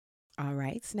All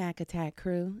right, Snack Attack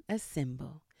crew,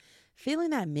 assemble. Feeling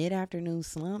that mid-afternoon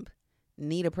slump?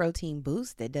 Need a protein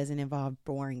boost that doesn't involve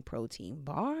boring protein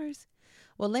bars?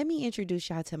 Well, let me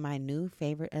introduce y'all to my new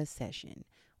favorite obsession,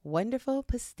 Wonderful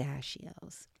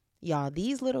Pistachios. Y'all,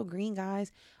 these little green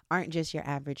guys aren't just your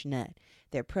average nut.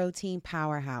 They're protein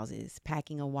powerhouses,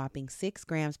 packing a whopping 6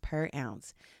 grams per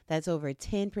ounce. That's over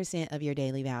 10% of your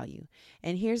daily value.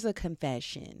 And here's a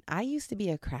confession. I used to be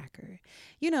a cracker.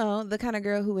 You know, the kind of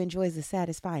girl who enjoys the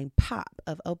satisfying pop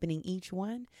of opening each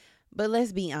one. But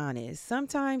let's be honest,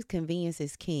 sometimes convenience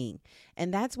is king.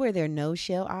 And that's where their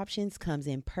no-shell options comes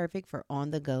in perfect for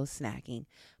on-the-go snacking.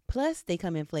 Plus, they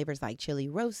come in flavors like chili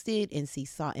roasted and sea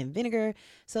salt and vinegar.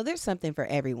 So there's something for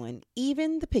everyone,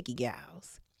 even the picky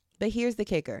gals. But here's the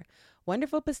kicker.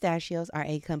 Wonderful Pistachios are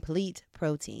a complete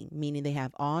protein, meaning they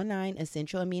have all 9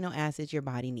 essential amino acids your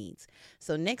body needs.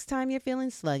 So next time you're feeling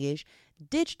sluggish,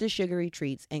 ditch the sugary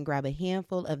treats and grab a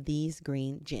handful of these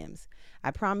green gems.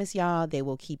 I promise y'all they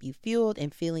will keep you fueled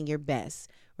and feeling your best,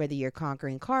 whether you're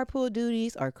conquering carpool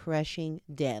duties or crushing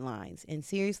deadlines. And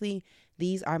seriously,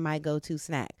 these are my go-to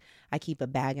snack. I keep a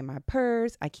bag in my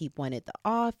purse. I keep one at the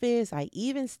office. I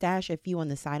even stash a few on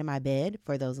the side of my bed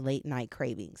for those late night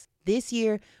cravings. This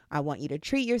year, I want you to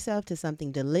treat yourself to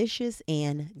something delicious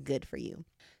and good for you.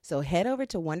 So head over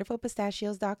to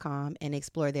wonderfulpistachios.com and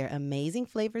explore their amazing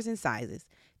flavors and sizes.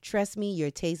 Trust me,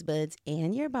 your taste buds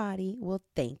and your body will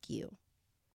thank you.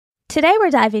 Today, we're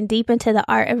diving deep into the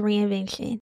art of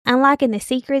reinvention, unlocking the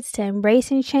secrets to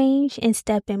embracing change and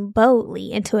stepping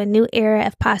boldly into a new era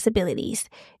of possibilities.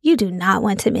 You do not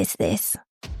want to miss this.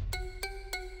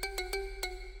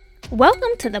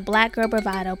 Welcome to the Black Girl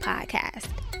Bravado podcast,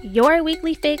 your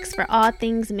weekly fix for all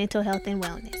things mental health and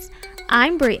wellness.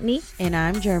 I'm Brittany. And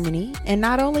I'm Germany. And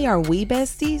not only are we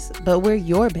besties, but we're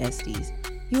your besties.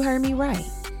 You heard me right.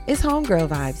 It's homegirl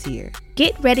vibes here.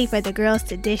 Get ready for the girls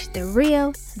to dish the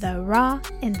real, the raw,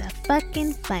 and the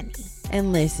fucking funny.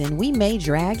 And listen, we may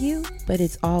drag you, but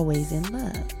it's always in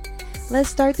love. Let's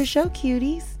start the show,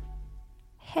 cuties.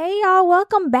 Hey, y'all.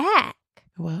 Welcome back.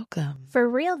 Welcome. For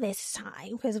real this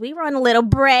time, because we were on a little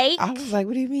break. I was like,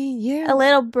 what do you mean? Yeah. A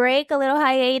little break, a little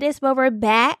hiatus, but we're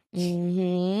back.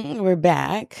 We're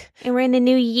back. And we're in the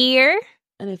new year.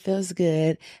 And it feels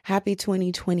good. Happy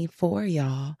 2024,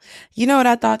 y'all. You know what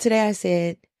I thought today? I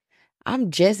said,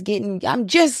 I'm just getting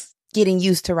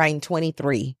used to writing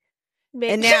 23.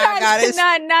 And now I got it.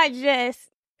 Not just.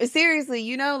 Seriously,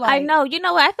 you know, like. I know. You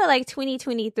know what? I feel like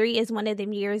 2023 is one of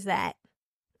them years that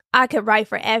I could write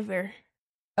forever.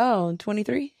 Oh,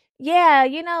 23? Yeah,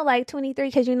 you know, like 23,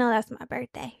 because you know that's my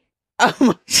birthday.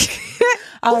 Oh,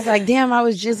 I was like, damn, I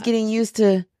was just getting used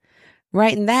to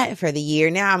writing that for the year.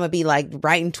 Now I'm going to be like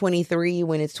writing 23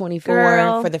 when it's 24.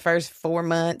 Girl. For the first 4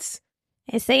 months.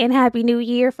 And saying Happy New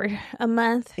Year for a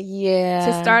month. Yeah.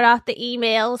 To start off the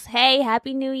emails. Hey,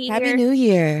 Happy New Year. Happy New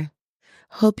Year.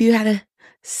 Hope you had a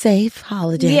safe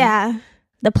holiday. Yeah.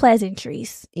 The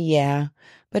pleasantries. Yeah.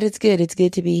 But it's good. It's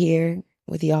good to be here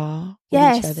with y'all.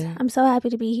 Yes. With each other. I'm so happy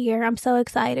to be here. I'm so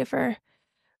excited for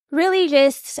really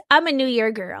I'm a New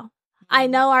Year girl. I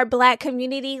know our Black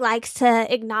community likes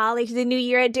to acknowledge the new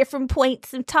year at different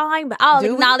points in time, but I'll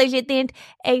acknowledge it then.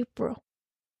 April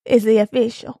is the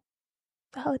official.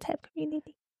 The whole type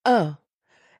community. Oh.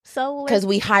 Solar. Because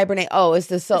we hibernate. Oh, it's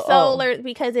the solar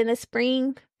because in the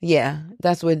spring. Yeah.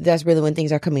 That's really when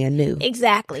things are coming anew.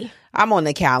 Exactly. I'm on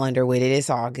the calendar with it. It's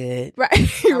all good. Right.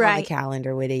 I'm on the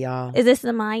calendar with it, y'all. Is this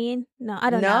the Mayan? No, I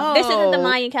don't know. This isn't the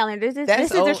Mayan calendar. This is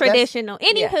the traditional.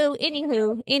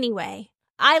 Anyway.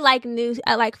 I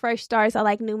like fresh starts. I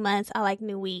like new months. I like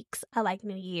new weeks. I like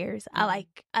new years. I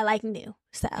like new.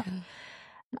 So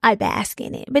I bask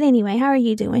in it. But anyway, how are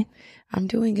you doing? I'm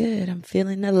doing good. I'm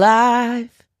feeling alive.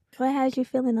 What has you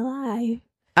feeling alive?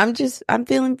 I'm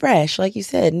feeling fresh. Like you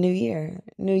said, new year,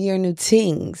 new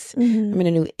things. Mm-hmm. I'm in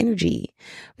a new energy,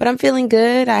 but I'm feeling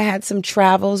good. I had some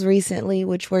travels recently,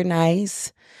 which were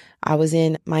nice. I was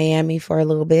in Miami for a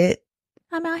little bit.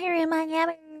 I'm out here in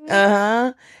Miami.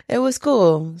 It was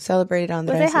cool. Celebrated on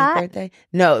the best birthday.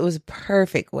 No, it was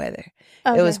perfect weather.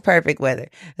 Okay. It was perfect weather.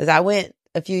 Because I went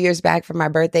a few years back for my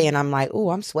birthday and I'm like, oh,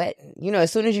 I'm sweating. You know,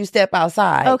 as soon as you step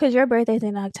outside. Oh, because your birthday's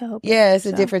in October. Yeah, it's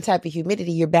a different type of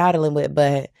humidity you're battling with,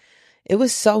 but it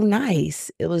was so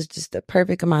nice. It was just the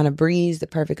perfect amount of breeze, the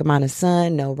perfect amount of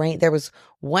sun, no rain. There was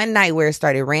one night where it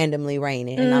started randomly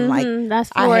raining and I'm like, that's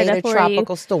Florida. I hate a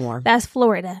tropical storm. That's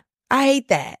Florida. I hate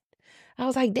that. I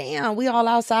was like, damn, we all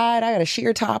outside. I got a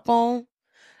sheer top on.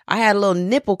 I had little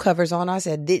nipple covers on. I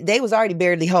said, they was already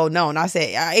barely holding on. I said,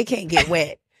 it can't get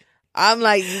wet. I'm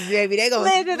like, baby, they're going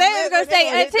to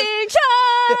say, attention.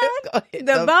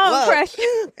 The bone crusher.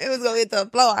 It was going to hit the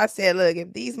floor. I said, look,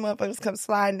 if these motherfuckers come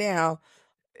sliding down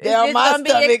my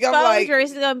stomach, I'm like,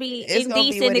 it's going to be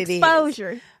indecent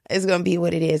exposure. It's going to be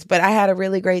what it is. But I had a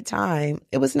really great time.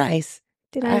 It was nice.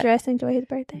 Did Andres enjoy his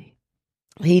birthday?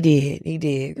 He did,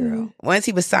 girl. Mm. Once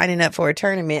he was signing up for a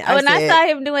tournament, I saw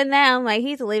him doing that, I'm like,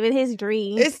 he's living his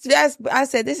dream. I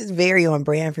said, this is very on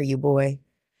brand for you, boy.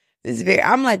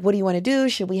 I'm like, what do you want to do?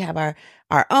 Should we have our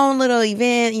own little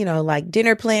event, like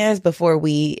dinner plans before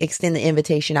we extend the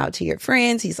invitation out to your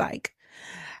friends? He's like,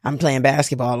 I'm playing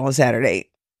basketball on Saturday.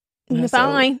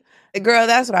 Fine. So, girl,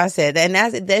 that's what I said. And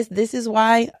this is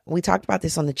why we talked about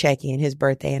this on the check-in, his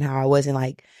birthday, and how I wasn't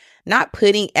like, not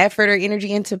putting effort or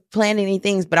energy into planning any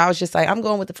things, but I was just like, I'm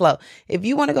going with the flow. If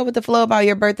you want to go with the flow about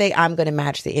your birthday, I'm going to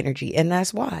match the energy. And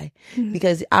that's why. Mm-hmm.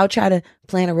 Because I'll try to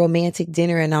plan a romantic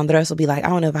dinner and Andres will be like,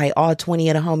 I want to invite all 20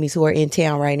 of the homies who are in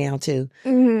town right now too.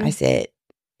 Mm-hmm. I said,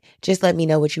 just let me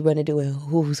know what you want to do and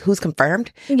who's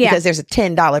confirmed. Yeah. Because there's a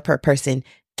 $10 per person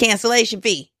cancellation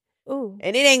fee. Ooh.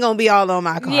 And it ain't going to be all on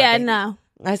my card. Yeah, no.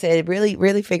 I said, really,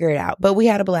 really figure it out. But we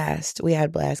had a blast.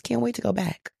 Can't wait to go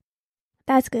back.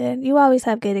 That's good. You always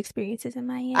have good experiences in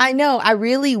Miami. I know. I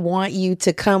really want you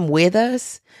to come with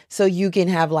us so you can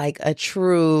have like a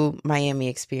true Miami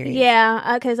experience.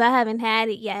 Yeah, because I haven't had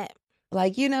it yet.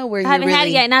 Like, where I haven't had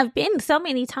it yet, and I've been so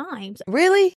many times.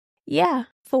 Really? Yeah,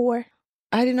 4.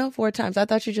 I didn't know 4 times. I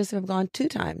thought you just have gone 2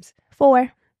 times.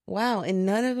 4. Wow, and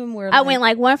none of them were I went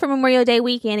like one for Memorial Day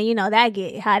weekend, and how that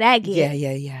get.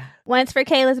 Yeah. Once for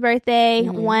Kayla's birthday,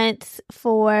 once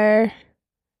for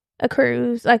a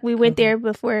cruise. Like we went there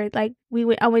before, like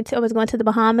I was going to the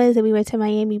Bahamas and we went to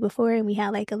Miami before and we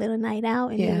had like a little night out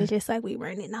and it was just like we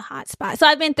weren't in a hot spot. So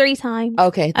I've been 3 times.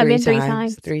 Okay. I've been 3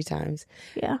 times. 3 times.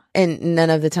 Yeah. And none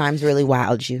of the times really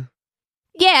wowed you.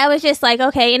 Yeah, I was just like,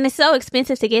 okay, and it's so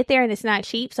expensive to get there and it's not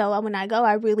cheap. So when I go,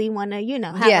 I really want to,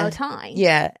 have a time.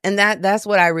 Yeah. And that's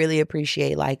what I really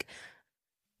appreciate. Like,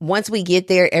 once we get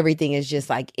there, everything is just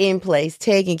like in place,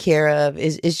 taken care of.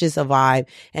 It's just a vibe.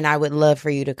 And I would love for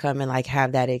you to come and like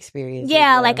have that experience.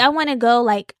 Yeah, like I want to go.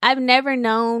 Like I've never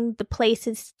known the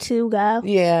places to go.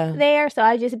 Yeah. There. So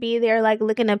I just be there like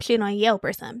looking up shit on Yelp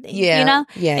or something. Yeah.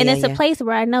 Yeah. And it's a place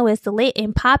where I know it's lit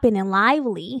and popping and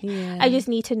lively. Yeah. I just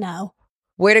need to know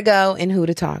where to go and who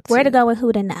to talk to. Where to go and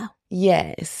who to know.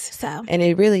 Yes. So. And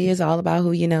it really is all about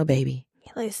who you know, baby.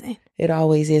 Listen. It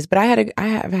always is. But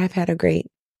I've had a great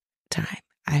time.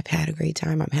 I've had a great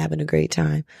time. I'm having a great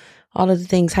time. All of the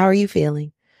things. How are you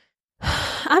feeling?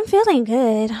 I'm feeling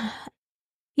good.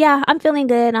 Yeah, I'm feeling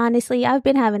good. Honestly, I've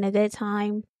been having a good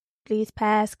time these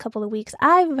past couple of weeks.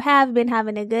 I have been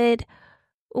having a good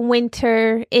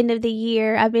winter, end of the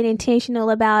year. I've been intentional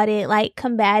about it, like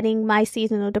combating my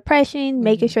seasonal depression,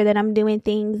 making sure that I'm doing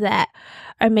things that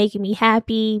are making me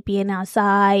happy, being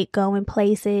outside, going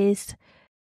places,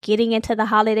 getting into the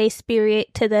holiday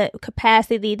spirit to the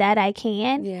capacity that I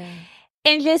can. Yeah.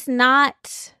 And just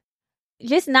not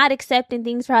accepting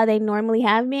things for how they normally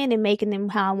have been and making them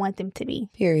how I want them to be.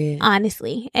 Period.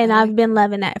 Honestly. And I've been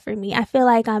loving that for me. I feel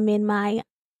like I'm in my,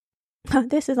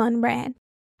 this is on brand.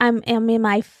 I'm in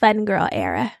my fun girl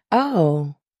era.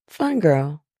 Oh, fun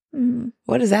girl. Mm-hmm.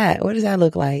 What is that? What does that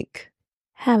look like?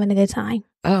 Having a good time.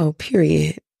 Oh,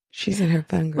 period. She's in her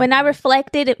fun girl. When I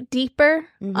reflected deeper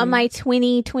on my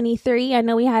 2023, I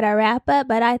know we had our wrap up,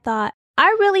 but I thought I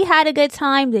really had a good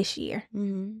time this year.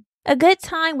 Mm-hmm. A good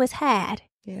time was had,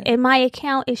 and my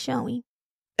account is showing.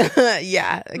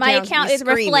 Yeah. My account is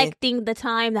reflecting the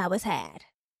time that was had.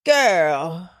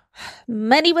 Girl.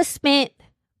 Money was spent,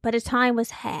 but a time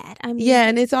was had. I mean, yeah,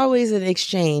 and it's always an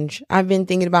exchange. I've been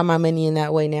thinking about my money in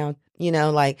that way now,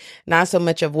 like not so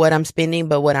much of what I'm spending,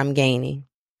 but what I'm gaining.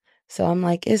 So I'm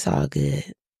like, it's all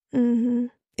good. Mm-hmm.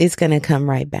 It's going to come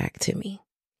right back to me.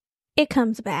 It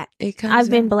comes back. I've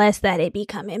been blessed that it be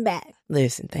coming back.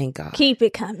 Listen, thank God. Keep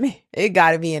it coming. It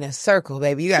got to be in a circle,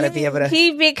 baby. You got to be able to.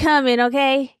 Keep it coming,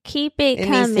 okay? Keep it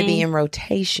coming. It needs to be in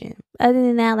rotation. Other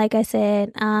than that, like I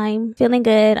said, I'm feeling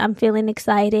good. I'm feeling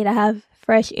excited. I have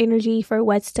fresh energy for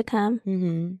what's to come.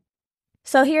 Mm-hmm.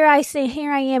 So here I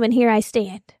am, and here I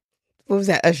stand. What was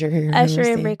that? Usher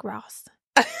and Rick Ross.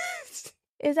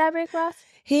 Is that Rick Ross?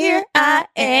 Here I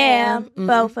am. Mm-hmm.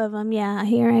 Both of them. Yeah.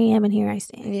 Here I am and here I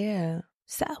stand. Yeah.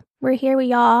 So we're here with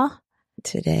y'all.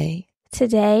 Today.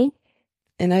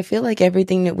 And I feel like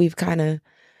everything that we've kind of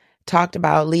talked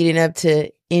about leading up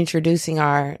to introducing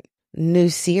our new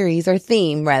series or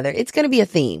theme, rather. It's going to be a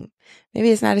theme. Maybe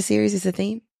it's not a series, it's a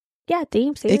theme. Yeah,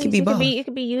 theme series. It can be both. It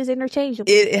can be used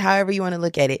interchangeably. However you want to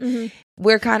look at it. Mm-hmm.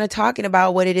 We're kind of talking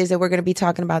about what it is that we're going to be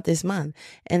talking about this month.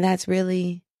 And that's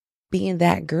really being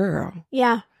that girl.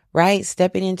 Yeah. right?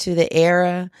 Stepping into the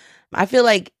era. I feel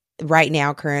like right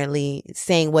now, currently,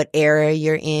 saying what era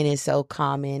you're in is so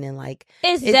common and like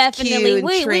it's definitely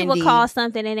cute and we will call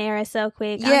something an era so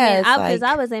quick. Yeah, because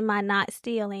I was in my not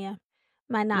stealing,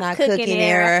 my not cooking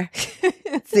era.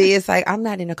 See, it's like I'm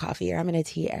not in a coffee era. I'm in a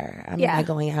tea era. I'm in a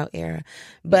going out era.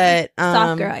 But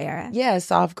soft girl era. Yeah,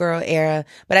 soft girl era.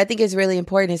 But I think it's really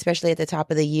important, especially at the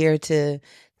top of the year, to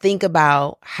think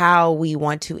about how we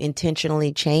want to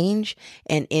intentionally change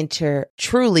and enter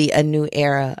truly a new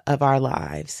era of our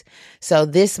lives. So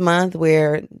this month,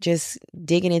 we're just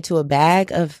digging into a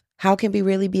bag of how can we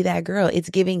really be that girl?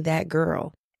 It's giving that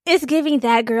girl. It's giving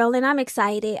that girl, and I'm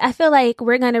excited. I feel like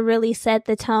we're going to really set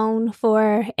the tone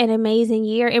for an amazing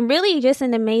year and really just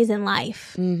an amazing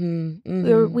life. We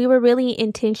were really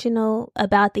intentional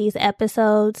about these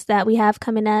episodes that we have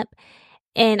coming up.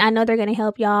 And I know they're going to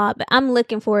help y'all, but I'm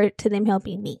looking forward to them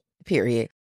helping me. Period.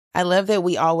 I love that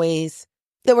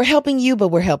that we're helping you, but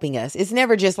we're helping us. It's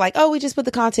never just like, oh, we just put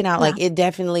the content out. No. Like it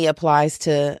definitely applies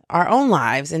to our own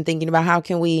lives and thinking about how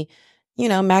can we,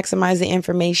 maximize the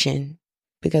information.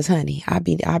 Because honey, I'll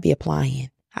be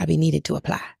applying. I'll be needed to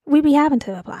apply. We be having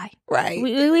to apply. Right.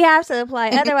 We have to apply.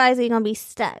 Otherwise we're going to be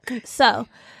stuck. So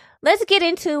let's get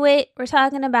into it. We're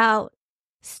talking about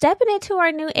stepping into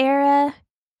our new era,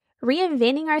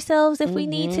 reinventing ourselves if we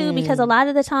need to, because a lot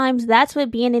of the times that's what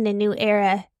being in a new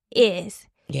era is.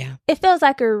 Yeah. It feels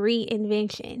like a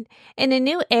reinvention. And a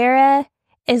new era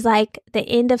is like the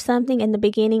end of something and the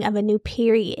beginning of a new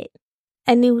period,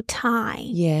 a new time.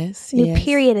 Yes. New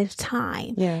period of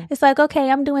time. Yeah. It's like, okay,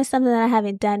 I'm doing something that I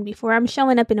haven't done before. I'm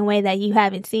showing up in a way that you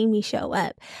haven't seen me show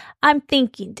up. I'm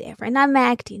thinking different. I'm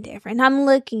acting different. I'm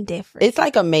looking different. It's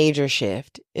like a major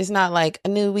shift. It's not like a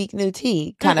new week, new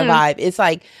tea kind of vibe. It's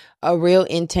like a real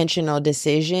intentional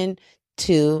decision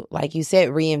to, like you said,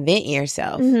 reinvent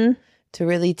yourself. To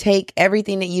really take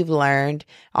everything that you've learned,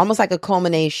 almost like a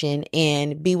culmination,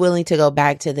 and be willing to go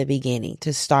back to the beginning,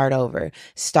 to start over,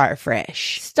 start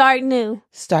fresh. Start new.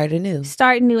 Start anew.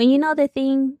 Start new. And you know the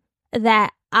thing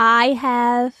that I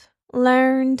have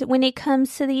learned when it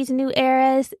comes to these new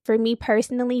eras, for me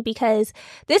personally, because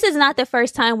this is not the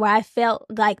first time where I felt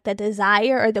like the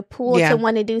desire or the pull to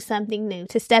want to do something new,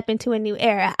 to step into a new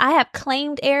era. I have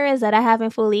claimed eras that I haven't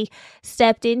fully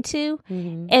stepped into.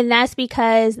 And that's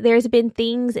because there's been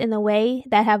things in the way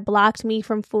that have blocked me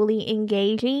from fully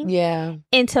engaging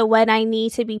into what I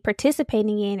need to be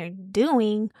participating in or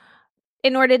doing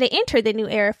in order to enter the new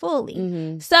era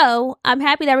fully. So I'm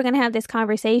happy that we're going to have this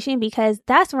conversation, because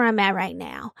that's where I'm at right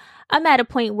now. I'm at a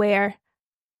point where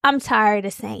I'm tired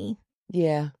of saying.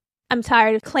 Yeah. I'm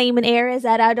tired of claiming eras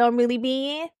that I don't really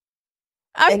be in.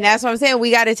 And that's what I'm saying.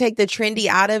 We got to take the trendy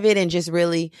out of it and just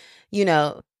really,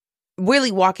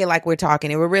 really walk it like we're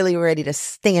talking. And we're really ready to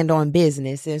stand on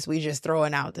business, since we just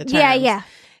throwing out the terms. Yeah.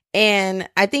 And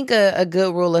I think a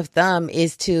good rule of thumb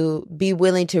is to be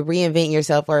willing to reinvent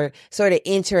yourself, or sort of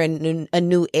enter a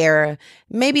new era,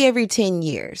 maybe every 10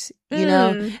 years.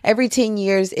 Every 10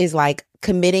 years is like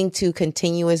committing to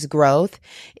continuous growth.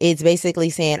 It's basically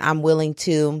saying I'm willing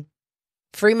to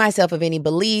free myself of any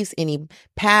beliefs, any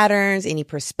patterns, any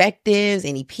perspectives,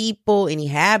 any people, any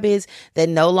habits that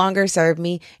no longer serve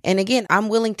me. And again, I'm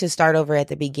willing to start over at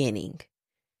the beginning.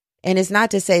 And it's not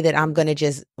to say that I'm going to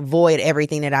just void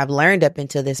everything that I've learned up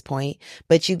until this point,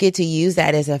 but you get to use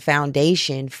that as a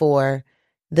foundation for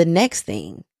the next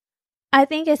thing. I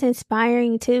think it's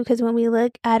inspiring too, because when we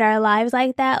look at our lives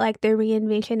like that, like the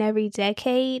reinvention every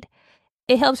decade,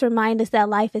 it helps remind us that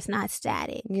life is not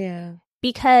static. Yeah.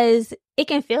 Because it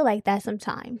can feel like that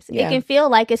sometimes. Yeah. It can feel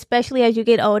like, especially as you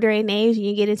get older in age and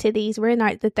you get into these, we're in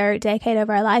the third decade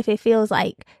of our life, it feels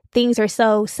like things are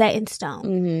so set in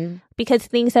stone. Because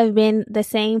things have been the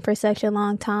same for such a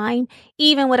long time,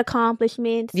 even with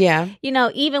accomplishments. Yeah.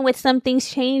 Even with some things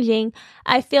changing,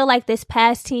 I feel like this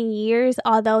past 10 years,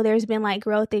 although there's been like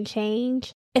growth and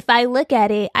change, if I look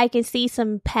at it, I can see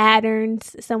some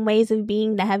patterns, some ways of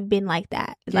being that have been like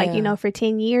that, for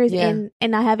 10 years, and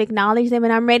I have acknowledged them,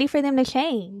 and I'm ready for them to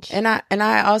change. And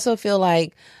I also feel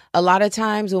like a lot of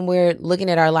times when we're looking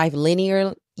at our life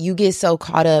linear, you get so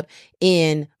caught up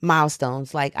in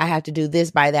milestones. Like, I have to do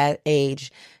this by that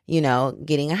age,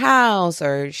 getting a house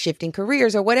or shifting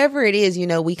careers or whatever it is,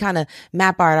 we kind of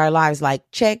map out our lives like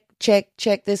check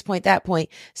this point, that point.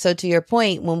 So to your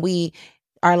point, when we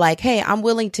are like, hey, I'm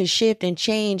willing to shift and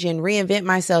change and reinvent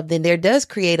myself, then there does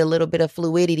create a little bit of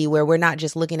fluidity where we're not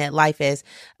just looking at life as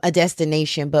a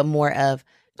destination, but more of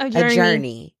a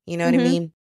journey. You know what I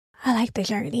mean? I like the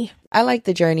journey. I like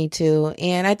the journey too.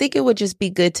 And I think it would just be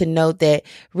good to note that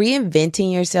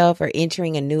reinventing yourself or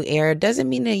entering a new era doesn't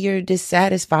mean that you're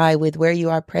dissatisfied with where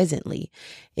you are presently.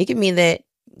 It can mean that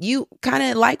you kind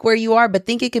of like where you are, but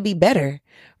think it could be better,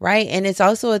 right? And it's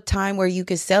also a time where you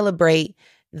can celebrate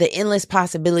the endless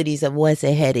possibilities of what's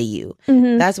ahead of you.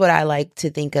 Mm-hmm. That's what I like to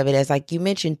think of it as. Like you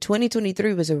mentioned,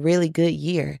 2023 was a really good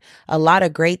year. A lot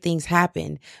of great things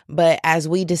happened. But as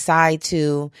we decide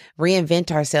to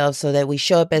reinvent ourselves so that we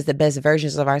show up as the best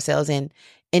versions of ourselves and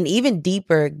even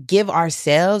deeper, give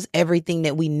ourselves everything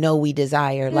that we know we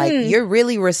desire. Like you're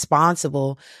really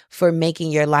responsible for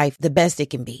making your life the best it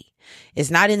can be.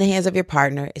 It's not in the hands of your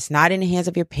partner. It's not in the hands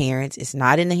of your parents. It's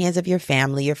not in the hands of your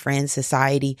family, your friends,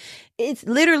 society. It's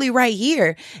literally right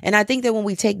here. And I think that when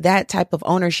we take that type of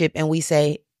ownership and we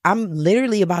say, I'm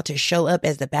literally about to show up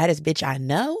as the baddest bitch I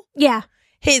know. Yeah.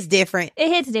 Hits different. It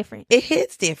hits different. It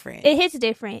hits different. It hits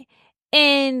different.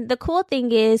 And the cool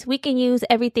thing is we can use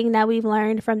everything that we've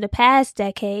learned from the past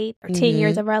decade or 10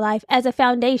 years of our life as a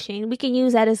foundation. We can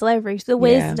use that as leverage, the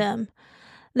wisdom,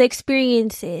 the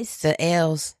experiences. The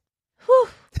L's.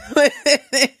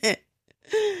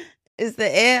 It's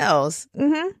the L's.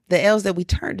 Mm-hmm. The L's that we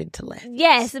turned into lessons.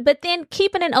 Yes, but then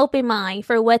keeping an open mind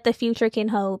for what the future can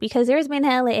hold, because there's been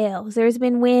hella L's. There's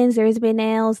been wins. There's been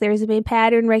L's. There's been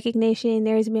pattern recognition.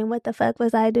 There's been what the fuck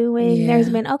was I doing? Yeah. There's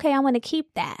been, okay, I want to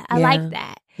keep that. I like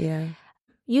that. Yeah.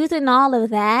 Using all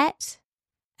of that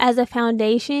as a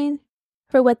foundation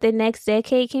for what the next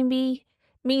decade can be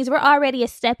means we're already a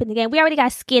step in the game. We already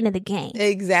got skin in the game.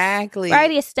 Exactly. We're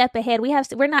already a step ahead.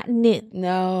 We're not new.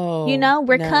 No. You know,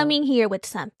 we're coming here with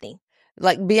something.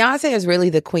 Like Beyonce is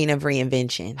really the queen of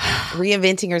reinvention.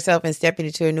 Reinventing herself and stepping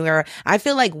into a new era. I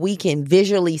feel like we can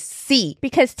visually see.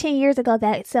 Because 10 years ago,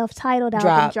 that self-titled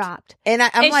album dropped. And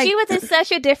I'm like, she was in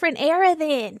such a different era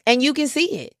then. And you can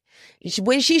see it.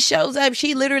 When she shows up,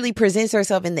 she literally presents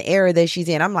herself in the era that she's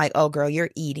in. I'm like, oh, girl,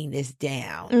 you're eating this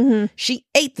down. Mm-hmm. She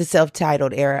ate the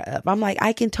self-titled era up. I'm like,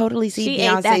 I can totally see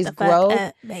Beyonce's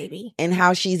growth, baby, and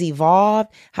how she's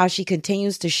evolved, how she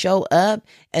continues to show up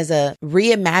as a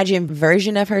reimagined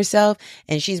version of herself.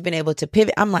 And she's been able to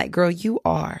pivot. I'm like, girl, you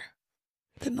are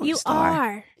the North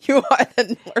Star. You are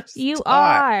the North Star. You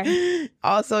are.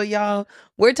 Also, y'all,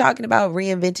 we're talking about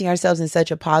reinventing ourselves in such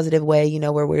a positive way, you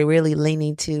know, where we're really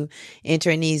leaning to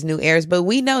entering these new eras. But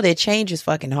we know that change is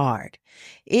fucking hard.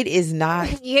 It is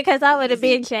not. Yeah, because I would have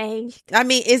been changed. I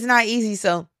mean, it's not easy.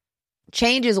 So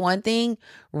change is one thing.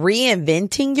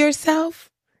 Reinventing yourself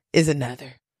is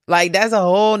another. Like, that's a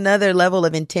whole nother level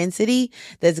of intensity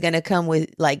that's going to come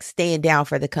with, like, staying down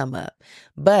for the come up.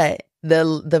 But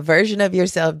the version of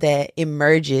yourself that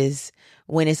emerges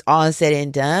when it's all said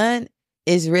and done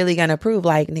is really going to prove,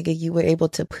 like, nigga, you were able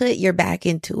to put your back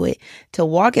into it, to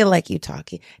walk it like you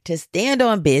talk it, to stand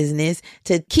on business,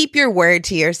 to keep your word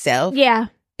to yourself. Yeah.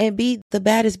 And be the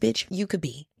baddest bitch you could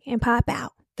be. And pop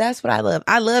out. That's what I love.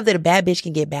 I love that a bad bitch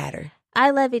can get badder.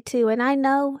 I love it too. And I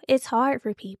know it's hard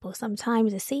for people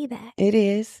sometimes to see that. It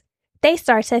is. They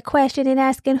start to question and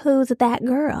asking, who's that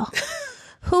girl?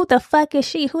 Who the fuck is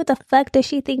she? Who the fuck does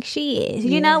she think she is?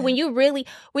 You know, I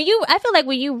feel like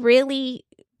when you really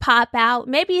pop out,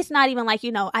 maybe it's not even like,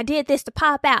 you know, I did this to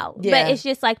pop out. Yeah. But it's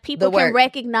just like people can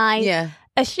recognize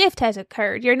a shift has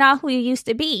occurred. You're not who you used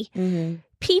to be. Mm-hmm.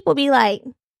 People be like,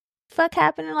 fuck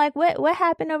happened? Like, what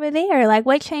happened over there? Like,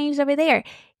 what changed over there?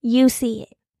 You see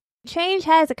it. Change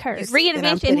has occurred.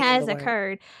 Reinvention has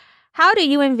occurred. How do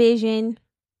you envision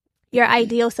your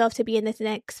ideal self to be in this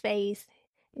next phase,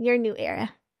 your new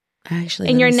era? Actually,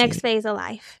 in your next phase of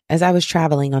life? As I was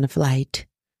traveling on a flight,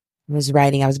 I was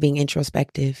writing, I was being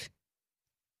introspective.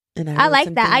 And I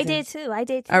like that. I did too.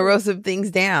 I wrote some things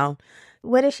down.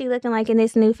 What is she looking like in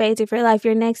this new phase of your life,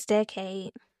 your next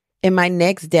decade? In my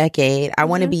next decade, I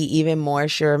want to be even more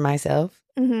sure of myself.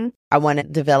 Mm-hmm. I want to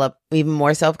develop even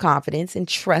more self-confidence and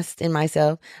trust in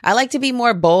myself. I like to be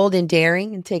more bold and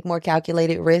daring and take more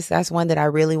calculated risks. That's one that I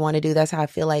really want to do. That's how I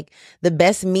feel like the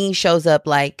best me shows up.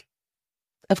 Like,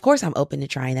 of course I'm open to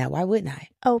trying that. Why wouldn't I?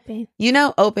 Open. You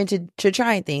know, open to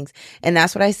trying things. And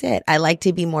that's what I said. I like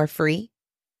to be more free,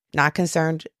 not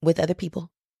concerned with other people.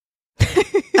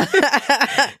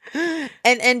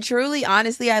 and truly,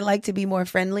 honestly, I like to be more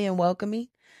friendly and welcoming.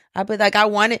 I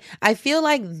feel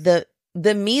like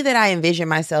the me that I envision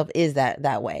myself is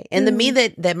that way. And the me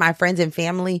that my friends and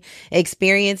family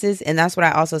experiences. And that's what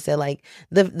I also said, like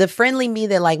the friendly me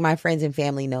that like my friends and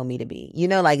family know me to be, you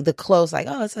know, like the close, like,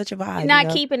 oh, it's such a vibe. Not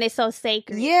keeping it so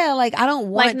sacred. Yeah. Like I don't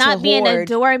want like not to being hoard. a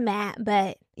doormat,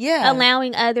 but Yeah.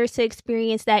 Allowing others to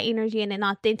experience that energy in an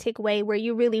authentic way where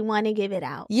you really want to give it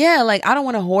out. Yeah, like I don't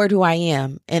want to hoard who I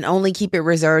am and only keep it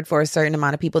reserved for a certain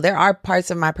amount of people. There are parts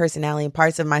of my personality and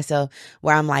parts of myself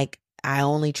where I'm like, I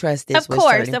only trust this with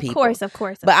certain people. Of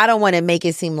course. But I don't want to make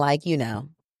it seem like,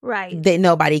 right, that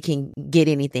nobody can get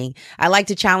anything. I like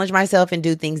to challenge myself and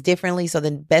do things differently. So the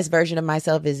best version of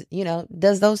myself is,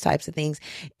 does those types of things.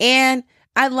 And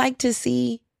I like to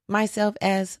see myself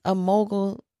as a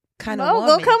mogul kind of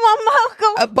woman. Come on,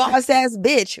 mogul. A boss ass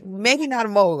bitch. Maybe not a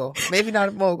mogul.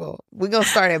 We're going to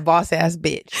start at boss ass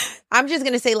bitch. I'm just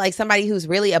going to say like somebody who's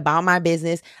really about my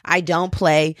business. I don't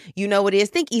play. You know what it is?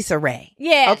 Think Issa Rae.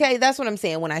 Yeah. Okay. That's what I'm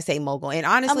saying when I say mogul. And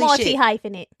honestly, a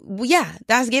multi-hyphenate. Yeah.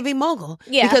 That's giving mogul.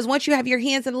 Yeah. Because once you have your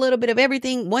hands in a little bit of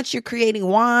everything, once you're creating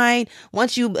wine,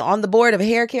 once you on the board of a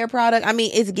hair care product, I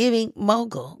mean, it's giving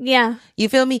mogul. Yeah. You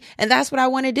feel me? And that's what I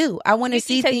want to do. I want to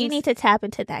see things. You need to tap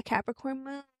into that Capricorn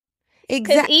moon.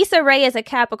 Exactly. Because Issa Rae is a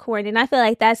Capricorn, and I feel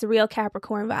like that's real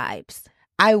Capricorn vibes.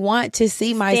 I want to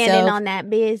see myself standing on that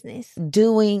business,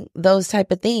 doing those type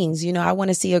of things. I want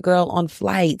to see a girl on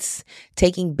flights,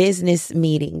 taking business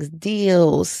meetings,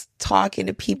 deals, talking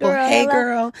to people. Hey,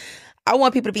 girl. I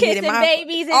want people to be kissing hitting my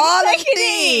babies and all the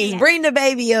things. Bring the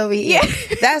baby over here.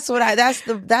 Yeah. That's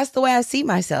the way I see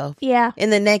myself. Yeah. In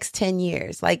the next 10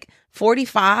 years, like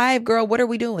 45, girl. What are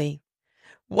we doing?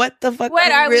 What the fuck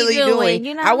are we really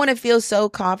doing? I want to feel so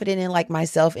confident in like my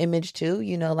self-image too.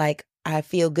 Like I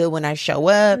feel good when I show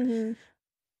up. Mm-hmm.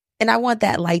 And I want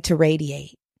that light to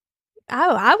radiate.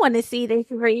 Oh, I want to see this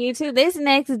for you too. This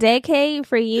next decade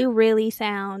for you really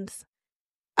sounds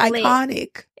iconic.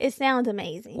 Lit. It sounds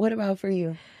amazing. What about for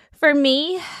you? For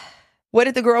me, what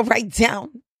did the girl write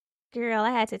down? Girl, I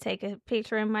had to take a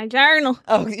picture in my journal.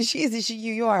 Oh,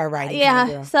 you are writing. Yeah. Kind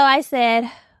of girl. So I said,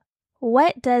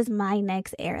 what does my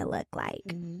next era look like?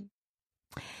 Mm-hmm.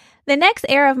 The next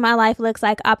era of my life looks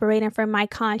like operating from my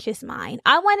conscious mind.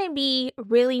 I want to be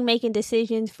really making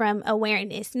decisions from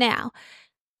awareness. Now,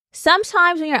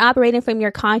 sometimes when you're operating from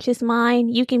your conscious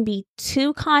mind, you can be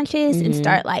too conscious and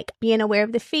start like being aware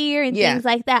of the fear and things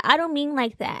like that. I don't mean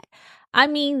like that. I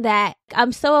mean that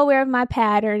I'm so aware of my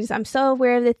patterns. I'm so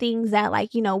aware of the things that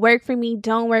work for me,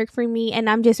 don't work for me. And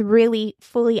I'm just really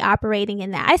fully operating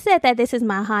in that. I said that this is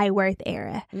my high worth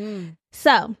era.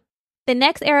 So the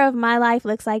next era of my life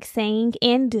looks like saying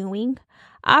and doing,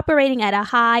 operating at a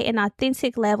high and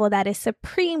authentic level that is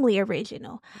supremely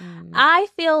original. I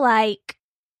feel like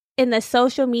in the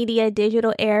social media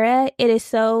digital era, it is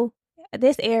so...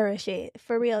 This era shit,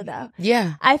 for real though.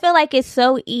 Yeah. I feel like it's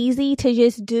so easy to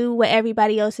just do what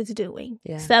everybody else is doing.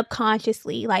 Yeah.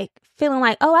 Subconsciously, like feeling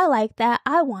like, oh, I like that.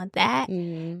 I want that.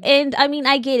 Mm-hmm. And I mean,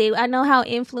 I get it. I know how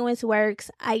influence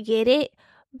works. I get it.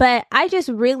 But I just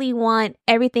really want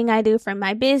everything I do, from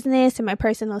my business to my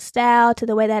personal style to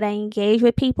the way that I engage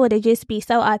with people, to just be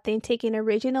so authentic and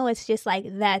original. It's just like,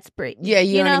 that's Britney. Yeah,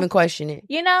 you don't even question it.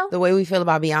 The way we feel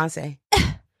about Beyonce.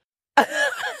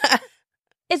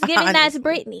 It's giving that's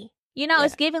Britney.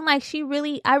 It's giving like she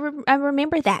really, I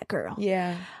remember that girl.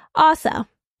 Yeah. Also,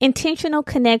 intentional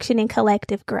connection and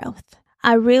collective growth.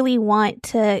 I really want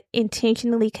to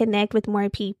intentionally connect with more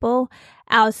people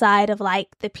outside of like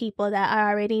the people that I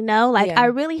already know. Like I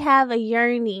really have a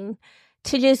yearning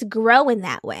to just grow in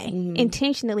that way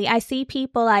intentionally. I see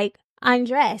people like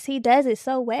Andres, he does it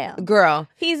so well. Girl.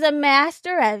 He's a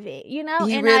master of it, He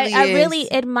and really I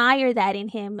really admire that in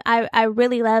him. I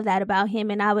really love that about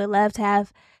him, and I would love to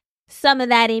have some of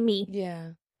that in me.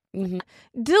 Yeah.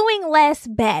 Doing less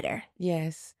better.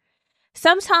 Yes.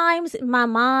 Sometimes my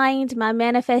mind, my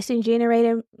manifesting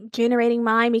generating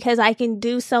mind, because I can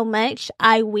do so much,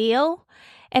 I will.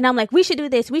 And I'm like, we should do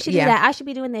this. We should do that. I should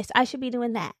be doing this. I should be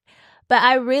doing that. But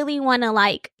I really want to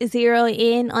like zero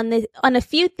in on a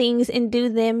few things and do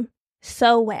them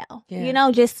so well,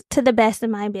 just to the best of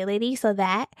my ability, so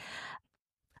that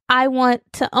I want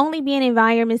to only be in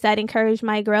environments that encourage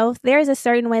my growth. There is a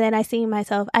certain way that I see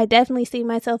myself. I definitely see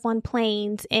myself on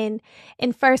planes and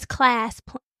in first class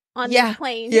on these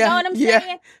planes. You know what I'm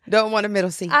saying? Don't want a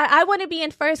middle seat. I want to be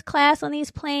in first class on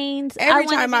these planes. Every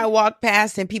time I walk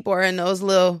past and people are in those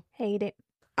little... Hate it.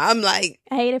 I'm like,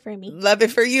 I hate it for me. Love it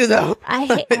for you though.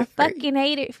 I fucking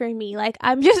hate it for me. Like,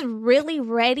 I'm just really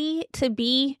ready to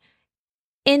be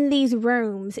in these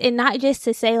rooms, and not just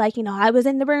to say like, I was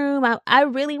in the room. I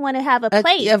really want to have a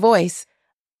place, a voice,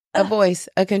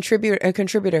 a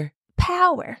contributor,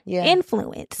 power,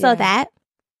 influence, so that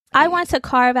I want to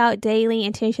carve out daily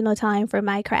intentional time for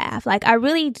my craft. Like, I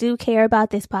really do care about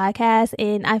this podcast,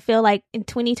 and I feel like in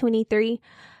 2023,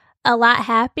 a lot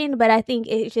happened, but I think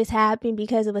it just happened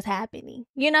because it was happening.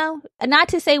 Not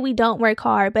to say we don't work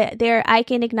hard, but I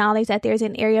can acknowledge that there's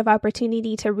an area of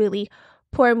opportunity to really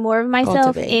pour more of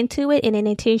myself into it in an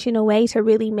intentional way to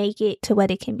really make it to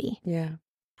what it can be. Yeah.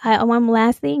 One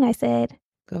last thing I said.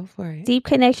 Go for it. Deep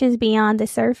connections beyond the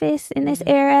surface in this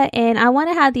era. And I want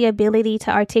to have the ability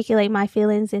to articulate my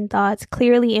feelings and thoughts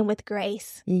clearly and with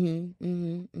grace.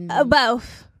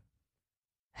 Both.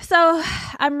 So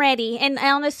I'm ready. And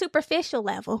on a superficial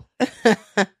level,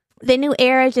 the new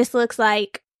era just looks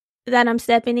like that I'm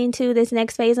stepping into this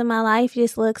next phase of my life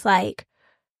just looks like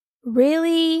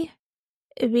really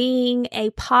being a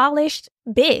polished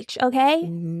bitch, okay?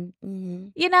 And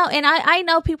I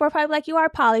know people are probably like, you are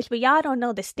polished, but y'all don't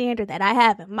know the standard that I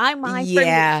have in my mind.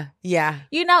 Yeah.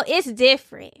 It's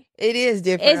different. It is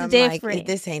different. It's different. Like,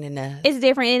 this ain't enough. It's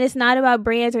different, and it's not about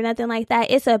brands or nothing like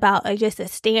that. It's about just a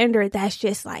standard that's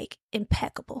just like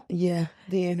impeccable. Yeah,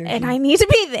 the energy. And I need to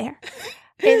be there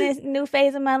in this new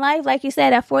phase of my life. Like you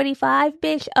said, at 45,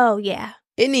 bitch, oh yeah.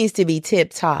 It needs to be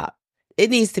tip top. It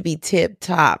needs to be tip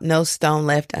top. No stone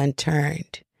left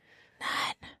unturned.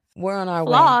 None. We're on our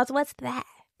Flaws, what's that?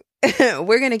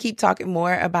 We're going to keep talking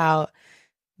more about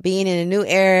being in a new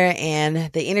era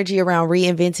and the energy around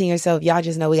reinventing yourself. Y'all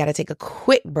just know we got to take a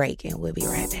quick break and we'll be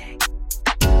right back.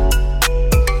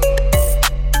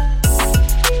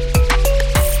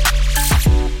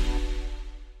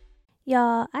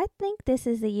 Y'all, I think this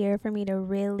is the year for me to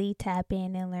really tap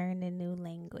in and learn a new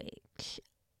language.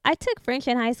 I took French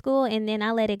in high school and then I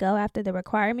let it go after the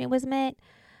requirement was met.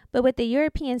 But with the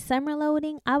European summer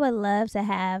loading, I would love to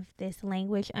have this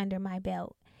language under my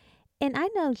belt. And I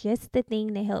know just the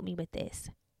thing to help me with this.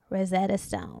 Rosetta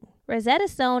Stone. Rosetta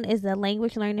Stone is the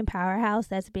language learning powerhouse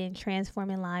that's been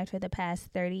transforming lives for the past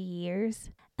 30 years.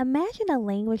 Imagine a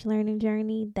language learning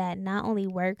journey that not only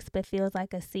works but feels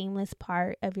like a seamless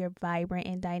part of your vibrant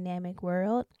and dynamic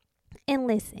world. And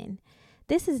listen,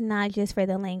 this is not just for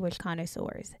the language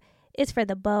connoisseurs. It's for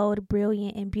the bold,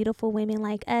 brilliant, and beautiful women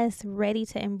like us ready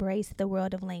to embrace the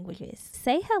world of languages.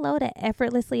 Say hello to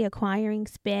effortlessly acquiring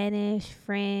Spanish,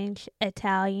 French,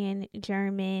 Italian,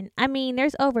 German.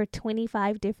 There's over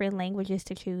 25 different languages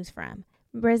to choose from.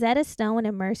 Rosetta Stone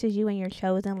immerses you in your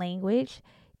chosen language,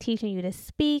 teaching you to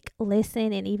speak,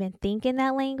 listen, and even think in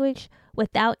that language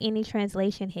without any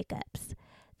translation hiccups.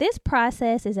 This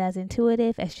process is as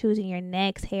intuitive as choosing your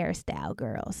next hairstyle,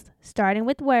 girls. Starting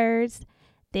with words,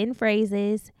 then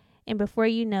phrases, and before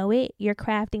you know it, you're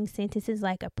crafting sentences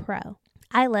like a pro.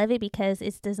 I love it because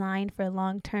it's designed for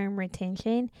long-term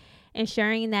retention,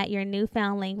 ensuring that your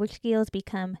newfound language skills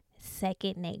become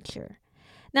second nature.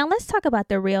 Now let's talk about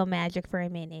the real magic for a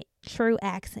minute, true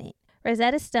accent.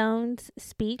 Rosetta Stone's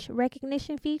speech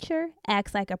recognition feature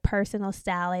acts like a personal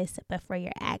stylist, but for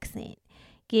your accent,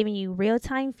 giving you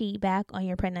real-time feedback on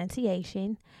your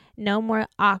pronunciation. No more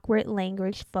awkward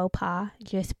language faux pas,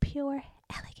 just pure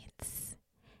elegance.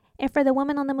 And for the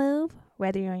woman on the move,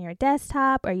 whether you're on your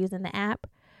desktop or using the app,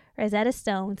 Rosetta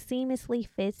Stone seamlessly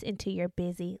fits into your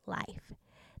busy life.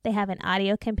 They have an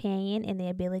audio companion and the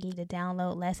ability to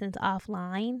download lessons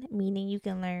offline, meaning you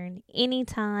can learn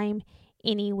anytime,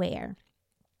 anywhere.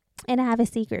 And I have a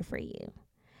secret for you.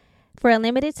 For a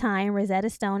limited time, Rosetta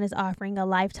Stone is offering a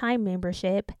lifetime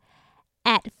membership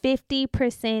at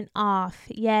 50% off.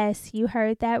 Yes, you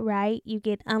heard that right. You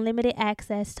get unlimited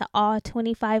access to all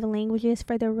 25 languages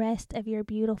for the rest of your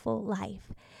beautiful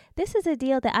life. This is a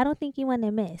deal that I don't think you want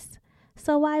to miss.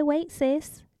 So why wait,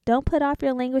 sis? Don't put off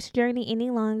your language journey any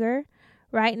longer.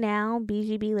 Right now,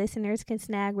 BGB listeners can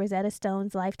snag Rosetta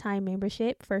Stone's lifetime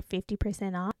membership for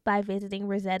 50% off by visiting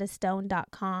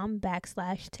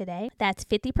rosettastone.com/today. That's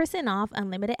 50% off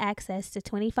unlimited access to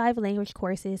 25 language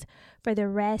courses for the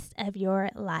rest of your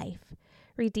life.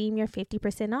 Redeem your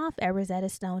 50% off at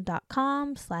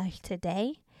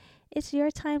rosettastone.com/today. It's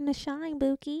your time to shine,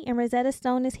 Bookie, and Rosetta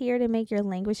Stone is here to make your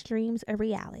language dreams a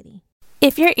reality.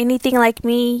 If you're anything like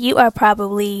me, you are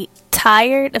probably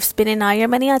tired of spending all your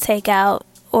money on takeout,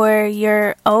 or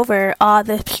you're over all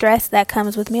the stress that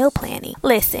comes with meal planning.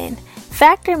 Listen,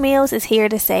 Factor Meals is here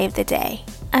to save the day.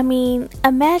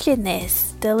 Imagine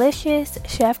this. Delicious,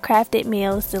 chef-crafted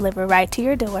meals delivered right to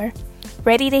your door,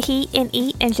 ready to heat and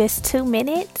eat in just 2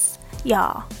 minutes.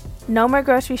 Y'all, no more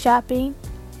grocery shopping,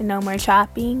 no more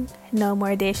shopping, no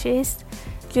more dishes.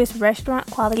 Just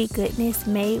restaurant quality goodness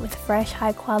made with fresh,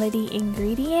 high quality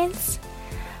ingredients.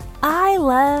 I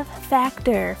love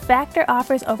Factor. Factor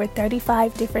offers over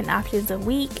 35 different options a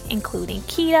week, including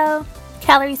keto,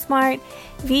 calorie smart,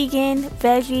 vegan,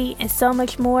 veggie, and so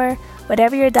much more.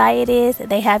 Whatever your diet is,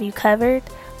 they have you covered.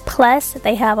 Plus,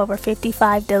 they have over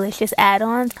 55 delicious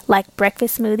add-ons like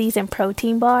breakfast smoothies and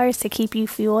protein bars to keep you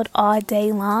fueled all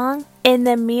day long. And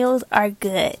the meals are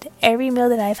good. Every meal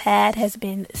that I've had has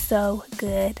been so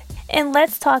good. And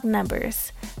let's talk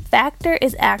numbers. Factor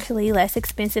is actually less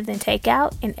expensive than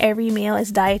takeout, and every meal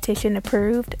is dietitian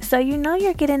approved, so you know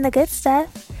you're getting the good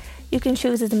stuff. You can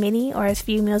choose as many or as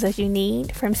few meals as you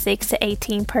need, from 6 to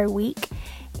 18 per week.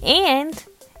 And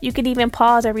you can even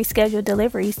pause or reschedule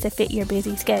deliveries to fit your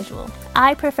busy schedule.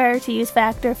 I prefer to use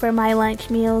Factor for my lunch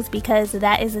meals because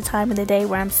that is the time of the day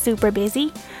where I'm super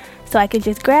busy. So I can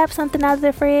just grab something out of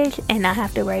the fridge and not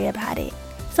have to worry about it.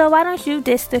 So why don't you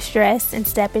ditch the stress and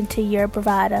step into your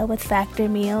bravado with Factor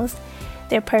meals?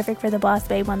 They're perfect for the boss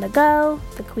babe on the go,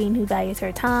 the queen who values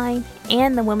her time,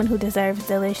 and the woman who deserves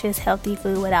delicious, healthy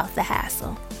food without the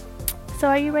hassle. So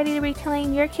are you ready to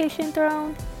reclaim your kitchen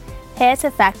throne? Head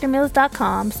to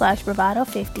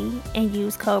factormeals.com/bravado50 and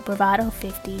use code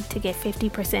bravado50 to get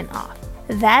 50% off.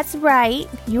 That's right,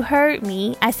 you heard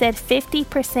me. I said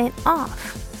 50%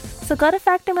 off. So go to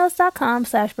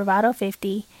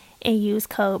factormeals.com/bravado50 and use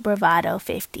code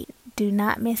bravado50. Do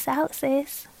not miss out,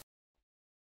 sis.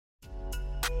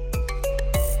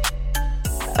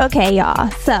 Okay, y'all.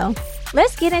 So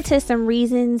let's get into some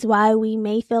reasons why we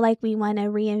may feel like we want to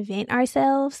reinvent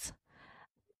ourselves.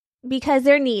 Because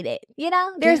they're needed,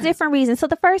 there's different reasons. So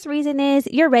the first reason is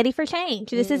you're ready for change.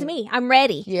 This is me. I'm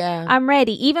ready. Yeah. I'm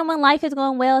ready. Even when life is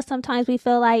going well, sometimes we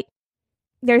feel like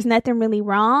there's nothing really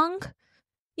wrong.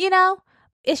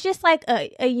 It's just like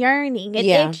a yearning, an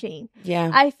itching.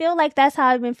 Yeah. I feel like that's how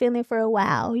I've been feeling for a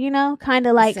while, kind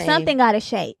of like something out of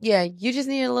shape. Yeah. You just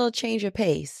need a little change of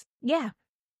pace. Yeah.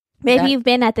 Maybe you've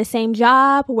been at the same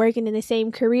job, working in the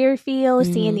same career field,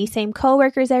 seeing these same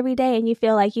coworkers every day, and you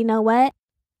feel like, you know what?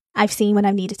 I've seen what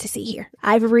I've needed to see here.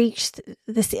 I've reached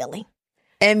the ceiling.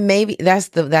 And maybe that's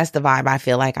the vibe I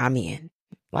feel like I'm in.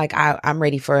 Like I'm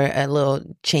ready for a little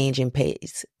change of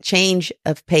pace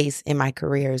in my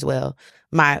career as well.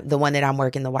 The one that I'm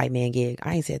working, the white man gig.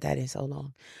 I ain't said that in so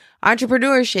long.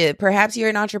 Entrepreneurship. Perhaps you're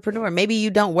an entrepreneur. Maybe you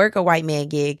don't work a white man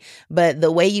gig, but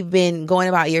the way you've been going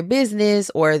about your business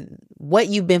or what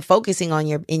you've been focusing on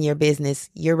in your business,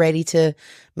 you're ready to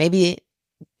maybe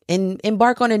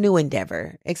embark on a new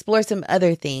endeavor, explore some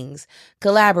other things,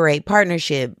 collaborate,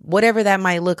 partnership, whatever that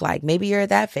might look like. Maybe you're at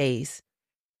that phase.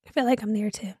 I feel like I'm there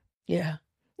too. Yeah.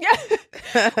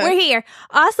 We're here.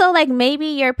 Also, like maybe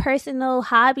your personal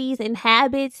hobbies and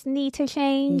habits need to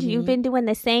change. You've been doing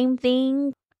the same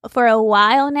thing for a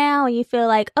while now and you feel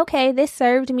like, okay, this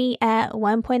served me at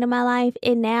one point in my life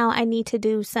and now I need to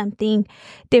do something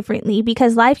differently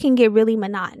because life can get really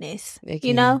monotonous.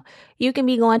 You can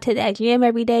be going to that gym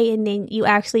every day and then you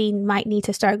actually might need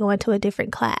to start going to a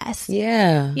different class.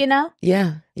 Yeah.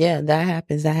 Yeah,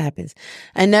 that happens.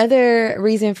 Another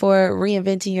reason for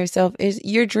reinventing yourself is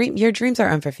your dreams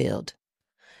are unfulfilled.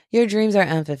 Your dreams are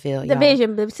unfulfilled.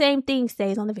 The same thing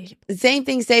stays on the vision. The same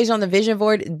thing stays on the vision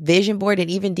board,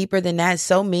 and even deeper than that.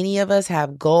 So many of us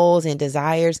have goals and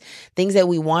desires, things that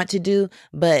we want to do,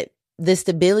 but the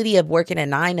stability of working a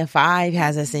 9 to 5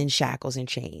 has us in shackles and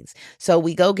chains. So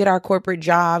we go get our corporate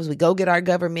jobs. We go get our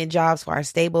government jobs for our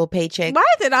stable paycheck. Why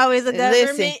is it always a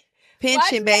government? Listen,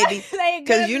 pension, baby.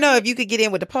 Because if you could get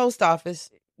in with the post office.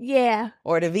 Yeah.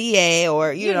 Or the VA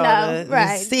or,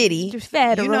 the city. Just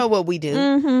federal. You know what we do.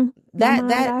 Mm-hmm.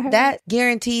 That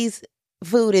guarantees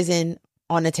food is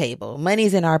on the table.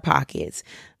 Money's in our pockets.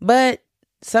 But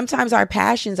sometimes our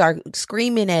passions are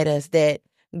screaming at us that,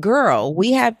 girl,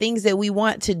 we have things that we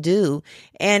want to do.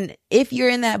 And if you're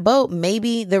in that boat,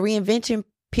 maybe the reinvention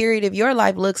period of your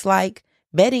life looks like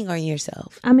betting on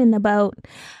yourself. I'm in the boat.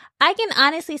 I can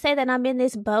honestly say that I'm in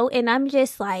this boat and I'm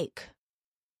just like,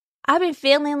 I've been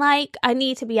feeling like I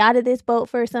need to be out of this boat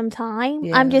for some time.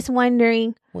 Yeah. I'm just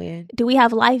wondering, when do we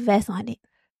have life vests on it?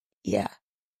 Yeah.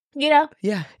 Yeah.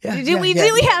 Do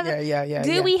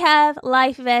we have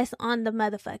life vests on the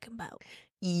motherfucking boat?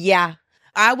 Yeah.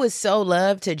 I would so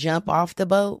love to jump off the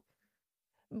boat.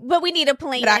 But we need a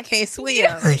plane. But I can't swim.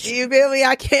 You feel me?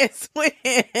 I can't swim.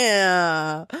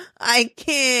 I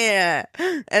can't.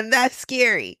 And that's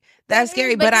scary. That's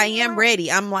scary. But I am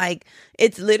ready. I'm like,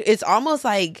 it's almost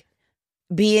like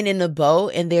being in the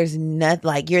boat and there's nothing,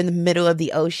 like you're in the middle of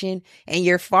the ocean and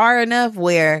you're far enough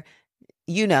where,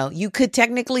 you could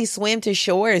technically swim to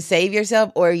shore and save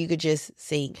yourself, or you could just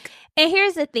sink. And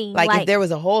here's the thing. Like if there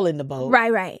was a hole in the boat.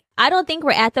 Right. I don't think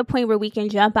we're at the point where we can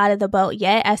jump out of the boat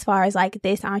yet as far as like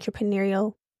this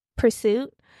entrepreneurial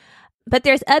pursuit. But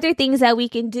there's other things that we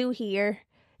can do here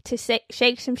to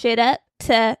shake some shit up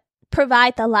to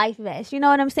provide the life vest. You know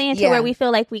what I'm saying? To where we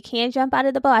feel like we can jump out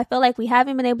of the boat. I feel like we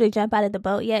haven't been able to jump out of the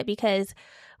boat yet because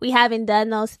we haven't done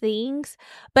those things.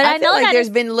 But I feel know like that there's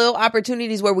been little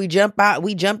opportunities where we jumped out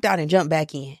and jumped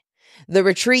back in. The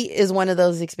retreat is one of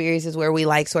those experiences where we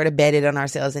like sort of bet it on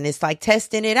ourselves, and it's like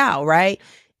testing it out, right?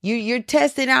 You're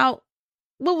testing out.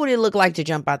 What would it look like to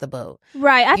jump out the boat?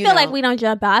 Right. I feel like we don't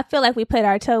jump out. I feel like we put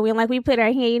our toe in, like we put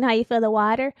our hand, you know how you feel the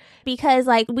water? Because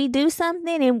like we do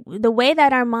something, and the way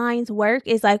that our minds work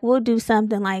is like we'll do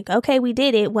something like, okay, we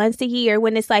did it once a year,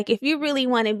 when it's like, if you really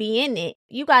want to be in it,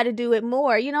 you got to do it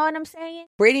more. You know what I'm saying?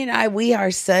 Brittany and I, we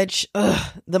are such,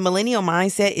 the millennial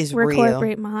mindset is We're real.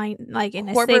 corporate mind, like in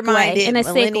a corporate sick way. In a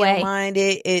sick millennial way.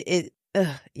 minded,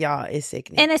 y'all, it's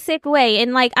sickening. In a sick way.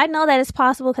 And like, I know that it's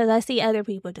possible because I see other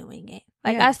people doing it.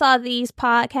 Like I saw these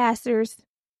podcasters,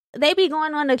 they be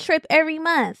going on a trip every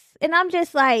month. And I'm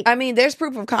just like, I mean, there's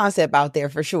proof of concept out there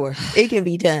for sure. It can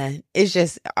be done. It's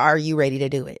just, are you ready to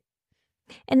do it?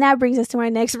 And that brings us to our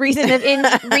next reason of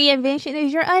reinvention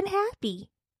is you're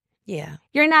unhappy. Yeah.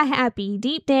 You're not happy.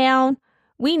 Deep down,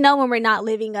 we know when we're not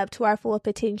living up to our full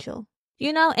potential.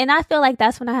 You know, and I feel like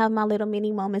that's when I have my little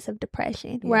mini moments of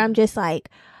depression where I'm just like,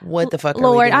 what the fuck Lord,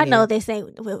 are we doing I know here? this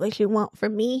ain't what you want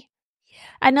from me. Yeah.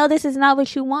 I know this is not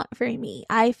what you want for me.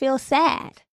 I feel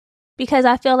sad because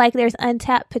I feel like there's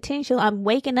untapped potential. I'm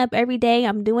waking up every day.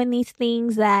 I'm doing these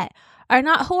things that are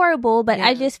not horrible, but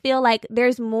I just feel like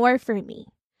there's more for me.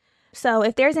 So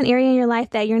if there's an area in your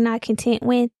life that you're not content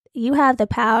with, you have the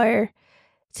power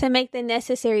to make the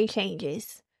necessary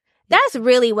changes. That's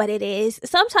really what it is.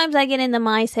 Sometimes I get in the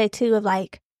mindset too of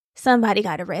like, somebody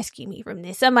got to rescue me from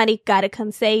this. Somebody got to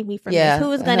come save me from this.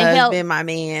 Who's going to help? My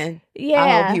man. Yeah.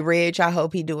 I hope he rich. I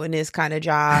hope he doing this kind of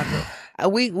job.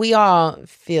 we all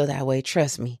feel that way.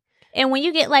 Trust me. And when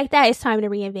you get like that, it's time to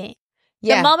reinvent.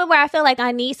 Yeah. The moment where I feel like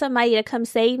I need somebody to come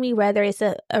save me, whether it's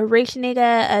a rich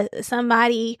nigga,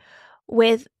 somebody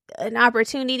with an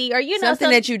opportunity, or something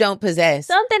that you don't possess.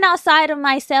 Something outside of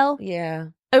myself. Yeah.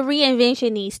 A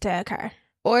reinvention needs to occur.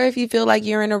 Or if you feel like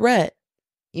you're in a rut.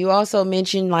 You also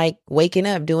mentioned like waking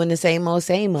up, doing the same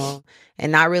old,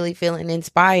 and not really feeling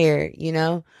inspired, you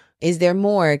know? Is there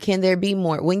more? Can there be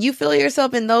more? When you feel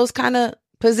yourself in those kind of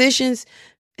positions,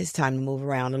 it's time to move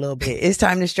around a little bit. It's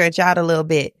time to stretch out a little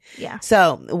bit. Yeah.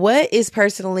 So what is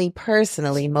personally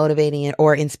motivating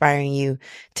or inspiring you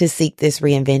to seek this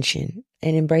reinvention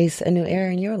and embrace a new era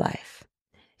in your life?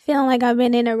 Feeling like I've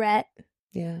been in a rut.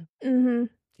 Yeah. Mm-hmm.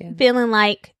 Yeah. Feeling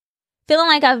like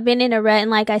I've been in a rut,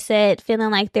 and like I said,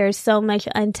 feeling like there's so much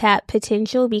untapped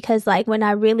potential, because like when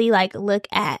I really like look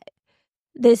at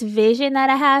this vision that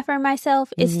I have for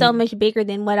myself, it's so much bigger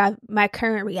than my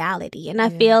current reality. And I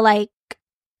feel like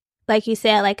you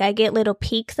said, like I get little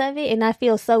peaks of it, and I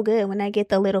feel so good when I get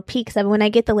the little peaks of it. When I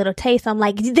get the little taste, I'm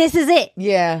like, this is it.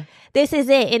 Yeah. This is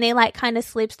it. And it like kind of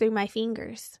slips through my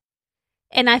fingers.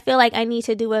 And I feel like I need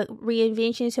to do a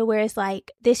reinvention to where it's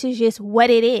like, this is just what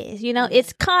it is. You know,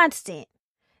 it's constant.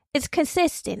 It's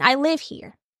consistent. I live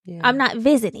here. Yeah. I'm not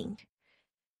visiting.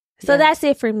 So that's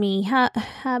it for me. How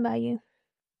about you?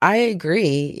 I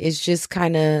agree. It's just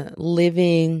kind of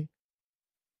living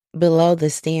below the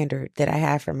standard that I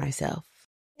have for myself.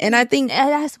 And I think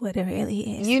that's what it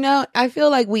really is. You know, I feel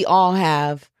like we all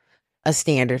have a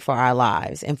standard for our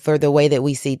lives and for the way that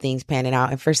we see things panning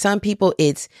out. And for some people,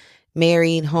 it's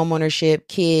married, homeownership,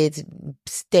 kids,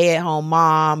 stay-at-home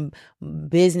mom,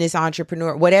 business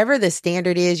entrepreneur, whatever the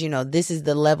standard is, you know, this is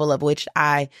the level of which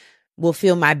I will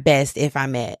feel my best if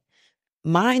I'm at.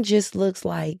 Mine just looks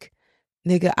like,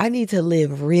 nigga, I need to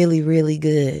live really, really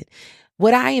good.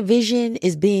 What I envision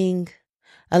is being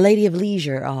a lady of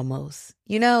leisure almost.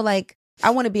 You know, like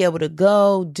I want to be able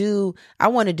to I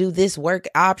want to do this work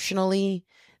optionally.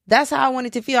 That's how I want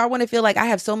it to feel. I want to feel like I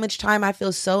have so much time. I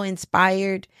feel so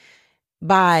inspired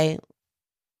by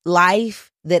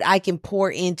life that I can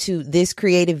pour into this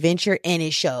creative venture, and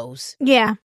it shows.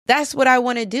 Yeah. That's what I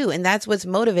want to do. And that's what's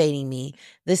motivating me.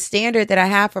 The standard that I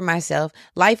have for myself,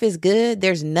 life is good.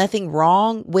 There's nothing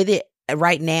wrong with it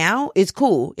right now. It's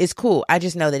cool. It's cool. I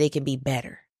just know that it can be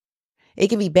better. It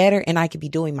can be better, and I could be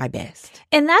doing my best.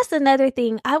 And that's another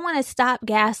thing. I want to stop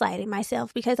gaslighting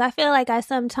myself, because I feel like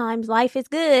sometimes life is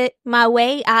good my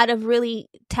way out of really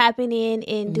tapping in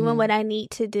and doing what I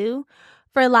need to do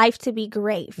for life to be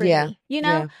great for me. You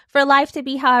know, for life to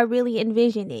be how I really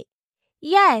envision it.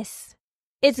 Yes,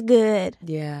 it's good.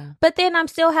 Yeah. But then I'm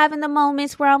still having the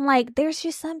moments where I'm like, there's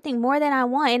just something more than I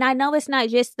want. And I know it's not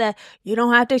just you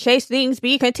don't have to chase things,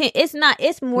 be content. It's not,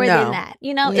 it's more than that.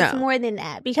 You know, it's more than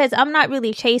that, because I'm not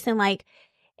really chasing like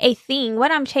a thing.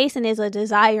 What I'm chasing is a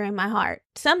desire in my heart.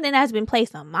 Something that's been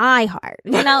placed on my heart.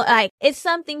 You know, like it's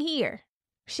something here.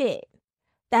 Shit.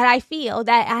 That I feel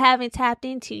that I haven't tapped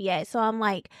into yet. So I'm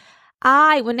like,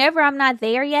 whenever I'm not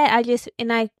there yet,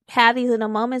 I have these little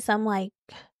moments, I'm like,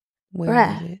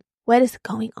 bruh, what is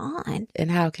going on?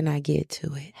 And how can I get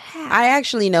to it? How? I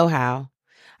actually know how.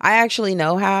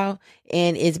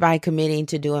 And it's by committing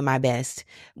to doing my best.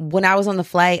 When I was on the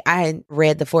flight, I had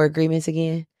read the 4 agreements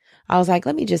again. I was like,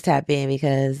 let me just tap in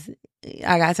because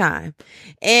I got time.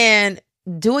 And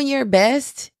doing your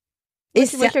best.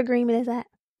 Which agreement is that?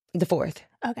 The 4th.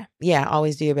 Okay. Yeah,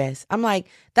 always do your best. I'm like,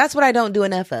 that's what I don't do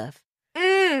enough of.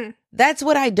 That's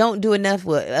what I don't do enough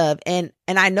of. And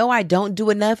I know I don't do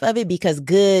enough of it because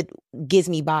good gets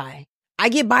me by. I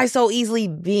get by so easily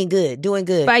being good, doing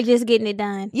good. By just getting it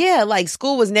done. Yeah, like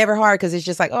school was never hard because it's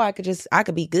just like, oh, I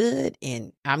could be good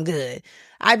and I'm good.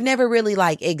 I've never really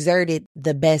like exerted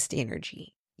the best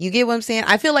energy. You get what I'm saying?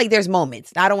 I feel like there's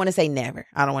moments. I don't want to say never.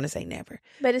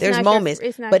 But there's moments,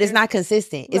 but it's not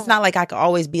consistent. Right. It's not like I could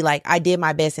always be like, I did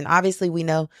my best. And obviously we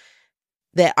know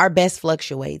that our best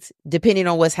fluctuates depending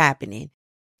on what's happening.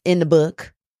 In the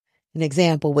book, an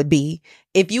example would be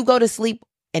if you go to sleep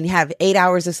and have 8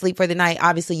 hours of sleep for the night,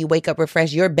 obviously you wake up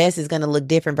refreshed. Your best is going to look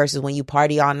different versus when you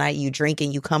party all night, you drink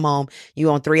and you come home, you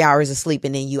on 3 hours of sleep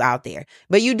and then you out there.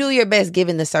 But you do your best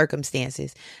given the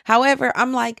circumstances. However,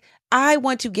 I'm like, I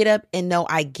want to get up and know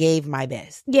I gave my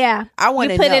best. Yeah. I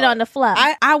want to put it on the floor.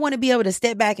 I want to be able to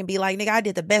step back and be like, nigga, I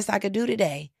did the best I could do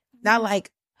today. Not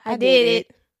like, I did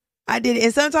it. I did it.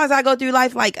 And sometimes I go through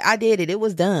life like I did it. It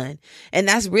was done. And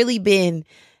that's really been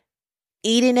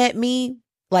eating at me,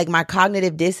 like my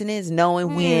cognitive dissonance,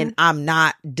 knowing when I'm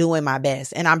not doing my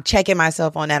best. And I'm checking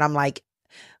myself on that. I'm like,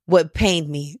 what pained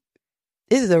me.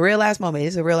 This is a real last moment.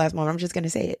 I'm just going to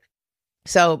say it.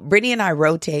 So Brittany and I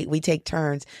rotate. We take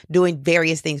turns doing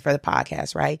various things for the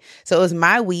podcast, right? So it was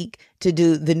my week to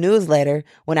do the newsletter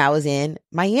when I was in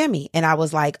Miami. And I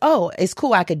was like, oh, it's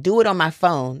cool. I could do it on my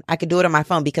phone.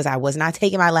 Because I was not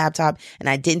taking my laptop and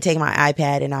I didn't take my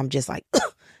iPad. And I'm just like,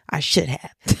 I should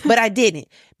have, but I didn't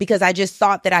because I just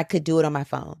thought that I could do it on my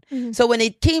phone. Mm-hmm. So when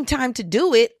it came time to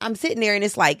do it, I'm sitting there and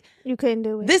it's like, you couldn't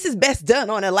do it. This is best done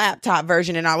on a laptop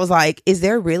version. And I was like, is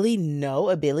there really no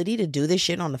ability to do this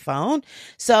shit on the phone?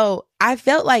 So I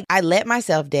felt like I let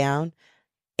myself down.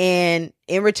 And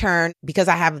in return, because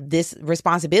I have this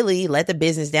responsibility, let the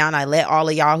business down. I let all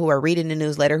of y'all who are reading the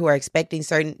newsletter, who are expecting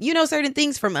certain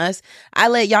things from us.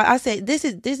 I said, this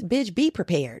bitch, be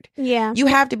prepared. Yeah. You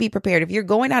have to be prepared. If you're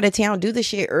going out of town, do the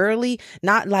shit early,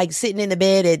 not like sitting in the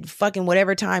bed at fucking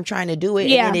whatever time trying to do it.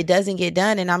 Yeah. And then it doesn't get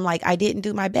done. And I'm like, I didn't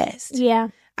do my best. Yeah.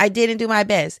 I didn't do my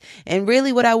best. And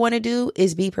really what I want to do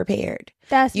is be prepared.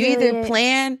 That's you really either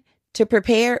plan to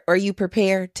prepare or you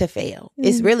prepare to fail. Mm-hmm.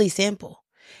 It's really simple.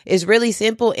 It's really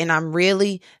simple, and I'm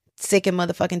really sick and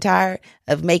motherfucking tired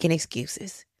of making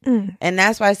excuses. Mm. And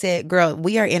that's why I said, girl,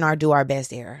 we are in our do our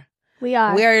best era. We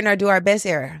are. We are in our do our best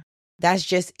era. That's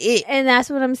just it. And that's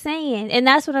what I'm saying.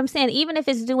 Even if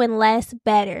it's doing less,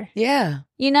 better. Yeah.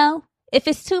 You know, if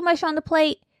it's too much on the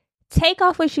plate, take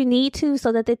off what you need to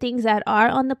so that the things that are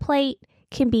on the plate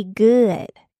can be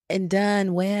good. And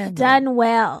done well. Done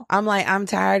well. I'm like, I'm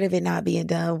tired of it not being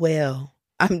done well.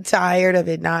 I'm tired of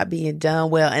it not being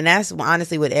done well. And that's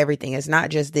honestly with everything. It's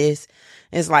not just this.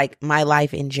 It's like my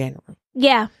life in general.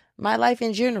 Yeah. My life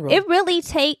in general. It really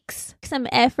takes some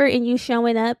effort in you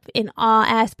showing up in all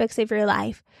aspects of your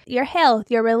life. Your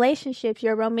health, your relationships,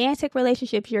 your romantic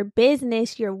relationships, your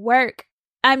business, your work.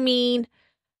 I mean,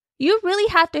 you really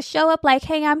have to show up like,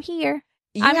 hey, I'm here.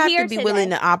 I'm have here to be today. Willing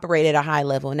to operate at a high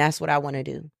level. And that's what I want to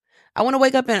do. I want to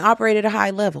wake up and operate at a high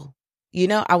level. You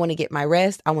know, I want to get my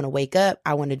rest. I want to wake up.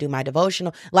 I want to do my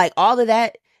devotional. Like all of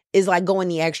that is like going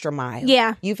the extra mile.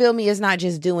 Yeah. You feel me? It's not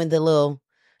just doing the little,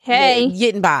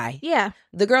 getting by. Yeah.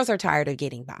 The girls are tired of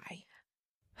getting by.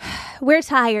 We're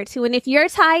tired too. And if you're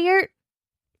tired,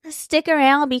 stick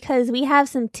around because we have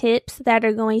some tips that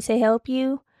are going to help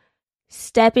you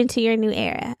step into your new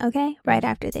era. Okay? Right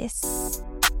after this.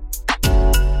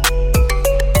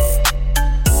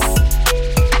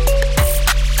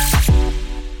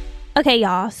 Okay,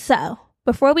 y'all. So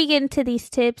before we get into these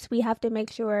tips, we have to make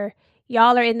sure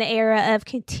y'all are in the era of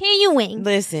continuing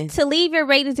to leave your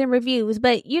ratings and reviews.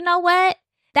 But you know what?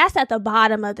 That's at the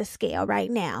bottom of the scale right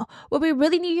now. What we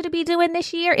really need you to be doing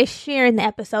this year is sharing the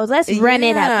episodes. Let's run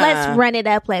it up. Let's run it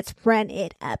up. Let's run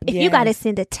it up. If you got to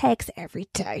send a text every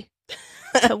day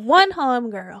to one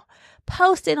homegirl,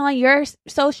 post it on your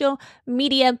social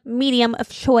media medium of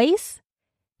choice.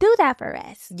 Do that for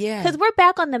us. Yeah. Because we're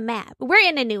back on the map. We're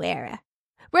in a new era.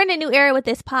 We're in a new era with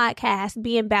this podcast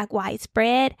being back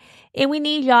widespread. And we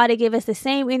need y'all to give us the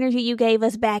same energy you gave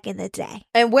us back in the day.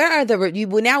 And where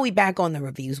are now we back on the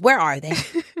reviews. Where are they?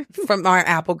 From our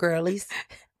Apple girlies.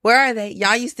 Where are they?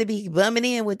 Y'all used to be bumming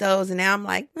in with those. And now I'm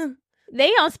like, They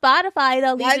on Spotify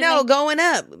though. I know, going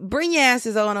up. Bring your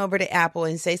asses on over to Apple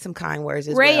and say some kind words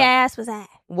as well. Where your ass was at.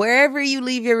 Wherever you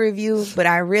leave your review, but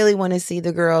I really want to see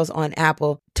the girls on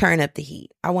Apple turn up the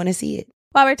heat. I want to see it.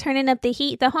 While we're turning up the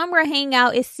heat, the Homegirl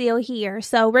Hangout is still here.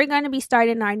 So we're going to be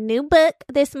starting our new book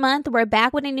this month. We're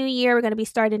back with a new year. We're going to be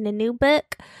starting a new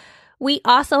book. We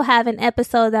also have an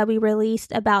episode that we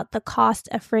released about the cost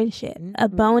of friendship, a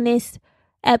bonus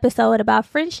episode about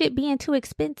friendship being too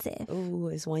expensive. Ooh,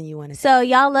 it's one you want to see. So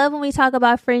y'all love when we talk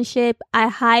about friendship. I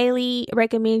highly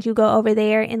recommend you go over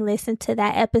there and listen to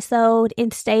that episode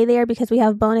and stay there because we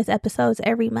have bonus episodes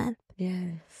every month.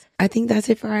 Yes. I think that's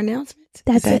it for our announcements.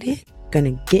 That's it.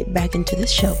 Gonna get back into the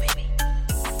show, baby.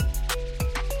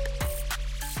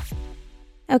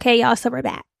 Okay, y'all, so we're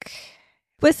back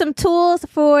with some tools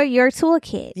for your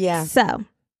toolkit. Yeah. So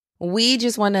we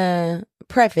just want to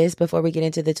preface before we get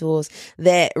into the tools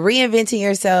that reinventing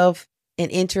yourself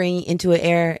and entering into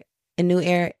a new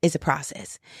era is a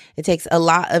process. It takes a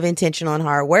lot of intentional and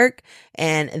hard work,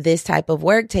 and this type of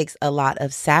work takes a lot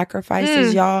of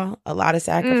sacrifices, y'all. A lot of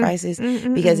sacrifices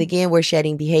because again, we're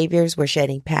shedding behaviors, we're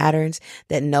shedding patterns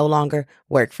that no longer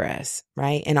work for us,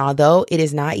 right? And although it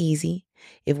is not easy,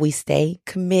 if we stay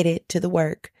committed to the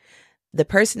work, the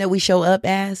person that we show up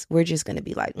as, we're just going to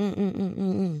be like,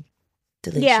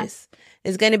 delicious. Yeah.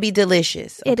 It's going to be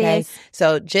delicious. Okay? It is.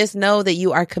 So just know that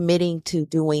you are committing to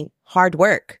doing hard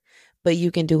work, but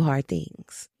you can do hard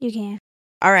things. You can.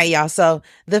 All right, y'all. So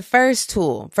the first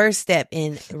step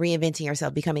in reinventing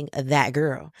yourself, becoming that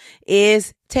girl,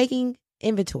 is taking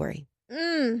inventory.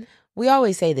 We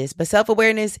always say this, but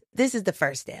self-awareness, this is the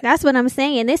first step. That's what I'm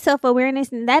saying. This self-awareness,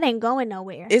 that ain't going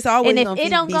nowhere. It's always going to be step one. If it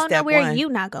don't go nowhere, you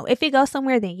not go. If it goes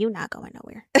somewhere, then you not going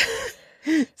nowhere.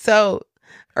 So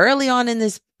early on in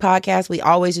this podcast, we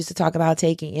always used to talk about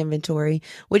taking inventory,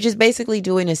 which is basically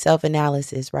doing a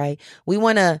self-analysis, right? We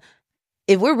want to,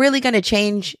 if we're really going to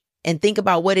change and think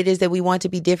about what it is that we want to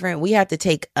be different, we have to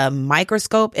take a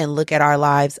microscope and look at our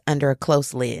lives under a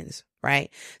close lens,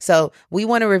 right? So we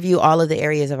want to review all of the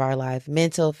areas of our life: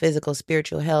 mental, physical,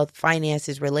 spiritual health,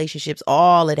 finances, relationships,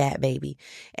 all of that, baby.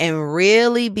 And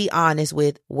really be honest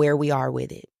with where we are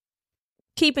with it.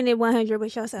 Keeping it 100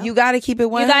 with yourself. You got to keep it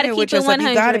 100 with yourself.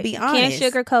 You got to be honest.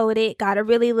 Can't sugarcoat it. Got to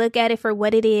really look at it for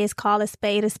what it is. Call a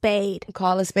spade a spade.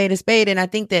 Call a spade a spade. And I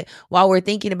think that while we're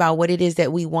thinking about what it is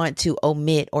that we want to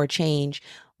omit or change,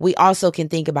 we also can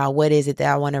think about what is it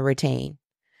that I want to retain.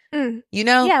 You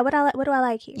know? Yeah, what do I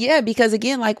like here? Yeah, because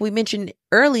again, like we mentioned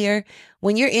earlier,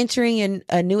 when you're entering in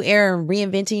a new era and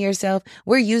reinventing yourself,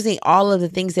 we're using all of the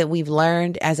things that we've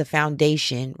learned as a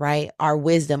foundation, right? Our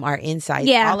wisdom, our insights,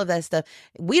 all of that stuff.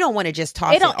 We don't want to just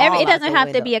toss it all It doesn't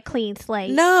have to be a clean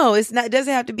slate. No, it's not. It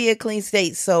doesn't have to be a clean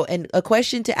slate. So, and a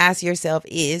question to ask yourself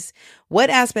is, what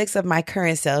aspects of my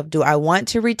current self do I want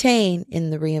to retain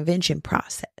in the reinvention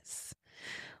process?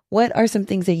 What are some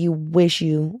things that you wish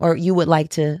you would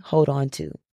like to hold on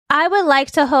to? I would like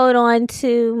to hold on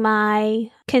to my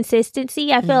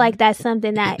consistency. I feel like that's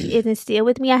something that is instilled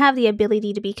with me. I have the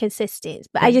ability to be consistent,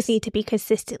 but I just need to be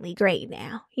consistently great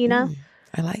now, you know?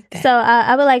 I like that. So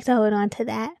I would like to hold on to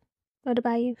that. What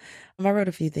about you? I wrote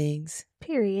a few things.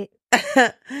 Period.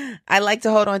 I like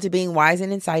to hold on to being wise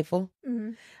and insightful.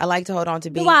 I like to hold on to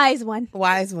being the wise one.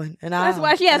 And that's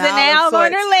why she has an nail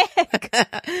on her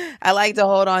leg. I like to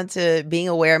hold on to being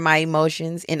aware of my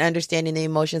emotions and understanding the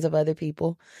emotions of other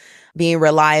people, being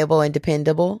reliable and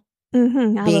dependable. I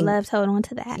would love to hold on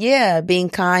to that. Yeah, being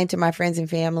kind to my friends and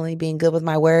family, being good with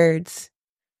my words.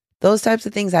 Those types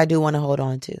of things I do want to hold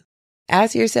on to.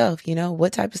 Ask yourself,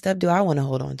 what type of stuff do I want to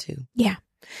hold on to? Yeah.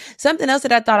 Something else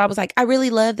that I thought, I was like, I really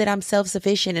love that I'm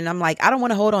self-sufficient. And I'm like, I don't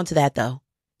want to hold on to that though.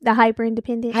 The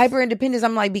hyper-independence.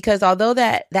 I'm like, because although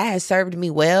that has served me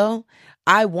well,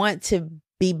 I want to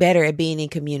be better at being in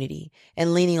community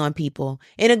and leaning on people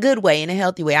in a good way, in a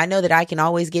healthy way. I know that I can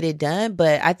always get it done,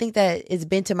 but I think that it's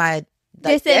been to my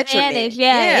disadvantage.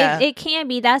 Yeah. It can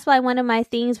be. That's why one of my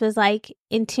things was like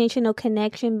intentional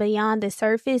connection beyond the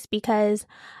surface, because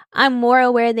I'm more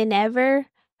aware than ever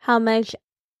how much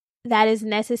that is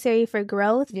necessary for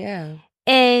growth. Yeah.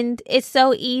 And it's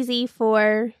so easy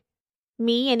for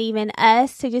me and even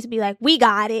us to just be like, we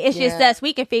got it. It's just us.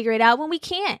 We can figure it out, when we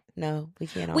can't. No, we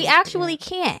can't. We actually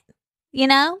can't.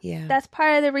 Yeah. That's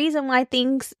part of the reason why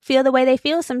things feel the way they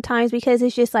feel sometimes, because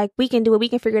it's just like, we can do it. We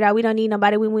can figure it out. We don't need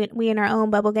nobody. We in our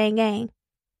own bubble gang.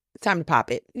 Time to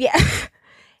pop it. Yeah.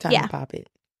 Time to pop it.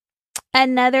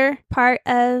 Another part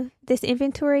of this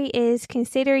inventory is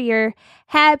consider your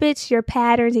habits, your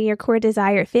patterns, and your core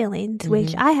desired feelings,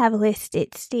 which I have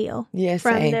listed still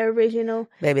from the original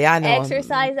baby. I know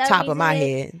exercise. top of my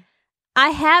head. I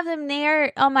have them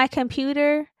there on my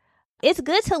computer, it's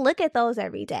good to look at those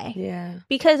every day. Yeah.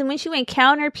 Because once you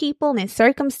encounter people and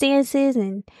circumstances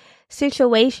and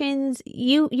situations,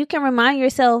 you can remind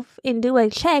yourself and do a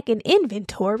check and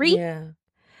inventory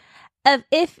of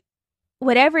if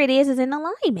whatever it is in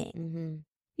alignment. Mm-hmm.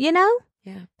 You know?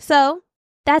 Yeah. So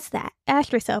that's that.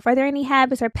 Ask yourself, are there any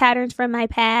habits or patterns from my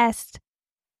past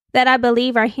that I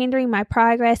believe are hindering my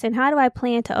progress, and how do I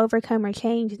plan to overcome or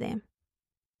change them?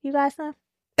 You got some?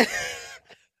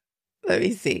 Let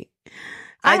me see.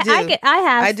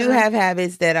 I do have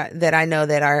habits that I know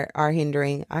that are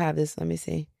hindering. I have this. Let me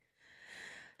see.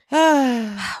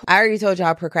 I already told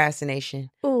y'all procrastination.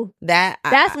 Ooh,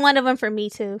 that's one of them for me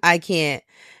too. I can't.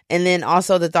 And then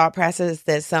also the thought process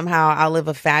that somehow I'll live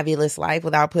a fabulous life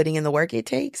without putting in the work it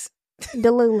takes.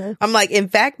 Delulu. I'm like, in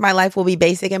fact, my life will be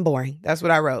basic and boring. That's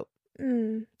what I wrote.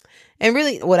 Mm. And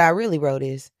really, what I really wrote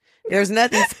is, there's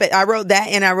nothing, I wrote that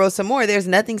and I wrote some more. There's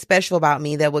nothing special about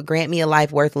me that would grant me a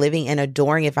life worth living and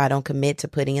adoring if I don't commit to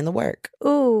putting in the work.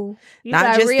 Ooh.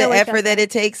 Not just the effort that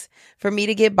it takes for me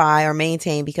to get by or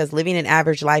maintain, because living an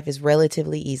average life is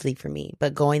relatively easy for me,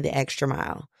 but going the extra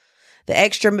mile, the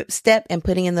extra step, and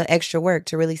putting in the extra work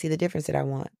to really see the difference that I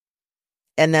want.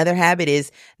 Another habit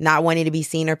is not wanting to be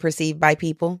seen or perceived by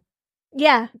people.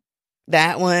 Yeah.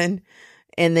 That one.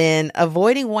 And then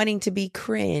avoiding wanting to be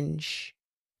cringe.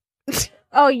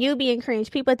 Oh, you being cringe.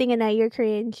 People thinking that you're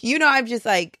cringe. You know, I'm just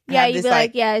like, yeah, you'd be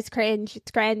like, yeah, it's cringe.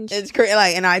 It's cringe. It's cringe.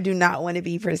 Like, and I do not want to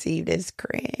be perceived as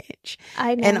cringe.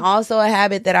 I know. And also a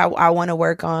habit that I want to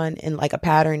work on, and like a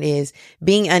pattern, is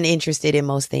being uninterested in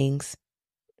most things.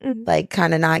 Mm-hmm. Like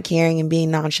kind of not caring and being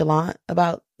nonchalant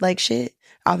about like shit.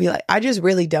 I'll be like, I just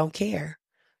really don't care.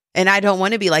 And I don't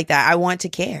want to be like that. I want to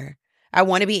care. I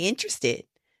want to be interested.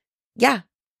 Yeah.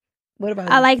 What about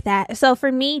you? I like that. So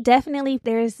for me, definitely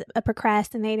there's a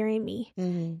procrastinator in me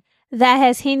that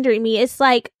has hindered me. It's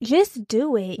like, just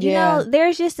do it. You know,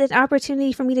 there's just an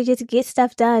opportunity for me to just get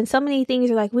stuff done. So many things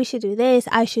are like, we should do this.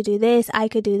 I should do this. I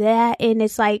could do that. And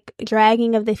it's like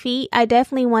dragging of the feet. I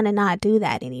definitely want to not do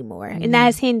that anymore. And that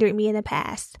has hindered me in the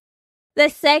past. The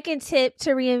second tip to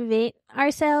reinvent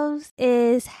ourselves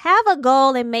is have a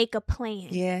goal and make a plan.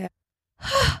 Yeah.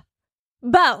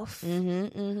 Both.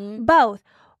 Both.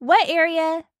 What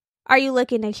area are you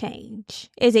looking to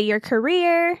change? Is it your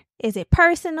career? Is it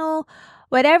personal?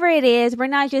 Whatever it is, we're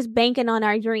not just banking on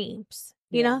our dreams,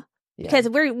 you know? Because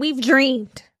we've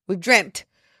dreamed. We've dreamt.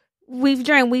 We've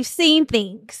dreamed. We've seen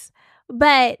things.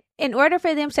 But in order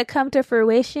for them to come to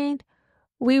fruition,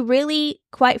 we really,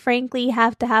 quite frankly,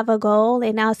 have to have a goal.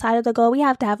 And outside of the goal, we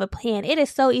have to have a plan. It is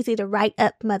so easy to write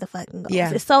up motherfucking goals.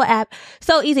 Yeah. It's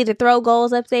so easy to throw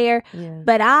goals up there. Yeah.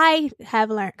 But I have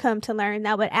come to learn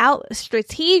that without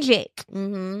strategic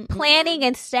planning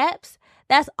and steps,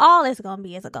 that's all it's going to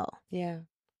be is a goal. Yeah.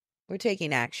 We're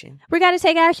taking action. We got to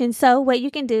take action. So what you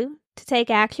can do to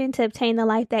take action to obtain the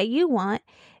life that you want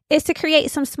is to create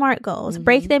some SMART goals.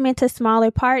 Break them into smaller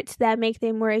parts that make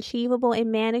them more achievable and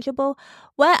manageable.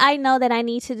 What I know that I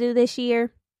need to do this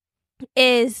year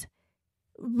is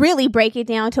really break it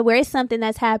down to where it's something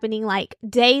that's happening like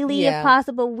daily, if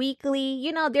possible, weekly.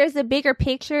 You know, there's a bigger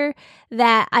picture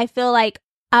that I feel like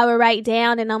I would write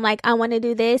down, and I'm like, I want to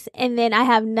do this. And then I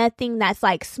have nothing that's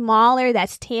like smaller,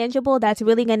 that's tangible, that's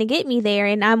really going to get me there.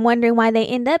 And I'm wondering why they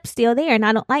end up still there. And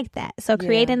I don't like that. So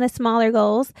creating the smaller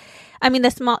goals,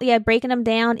 breaking them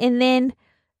down, and then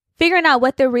figuring out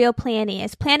what the real plan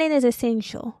is. Planning is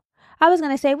essential. I was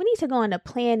going to say, we need to go on a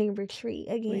planning retreat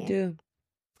again. We do.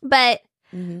 But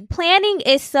planning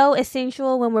is so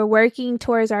essential when we're working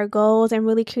towards our goals and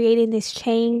really creating this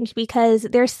change, because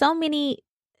there's so many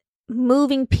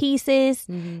moving pieces,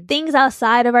 things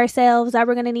outside of ourselves that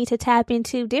we're going to need to tap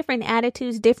into, different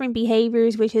attitudes, different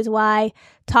behaviors, which is why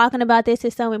talking about this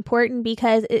is so important,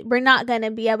 because we're not going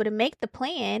to be able to make the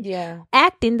plan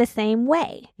acting the same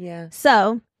way. Yeah.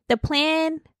 So the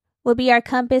plan will be our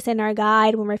compass and our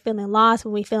guide when we're feeling lost,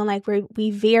 when we feeling like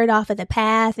we veered off of the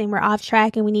path and we're off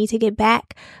track and we need to get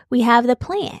back. We have the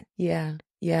plan. Yeah.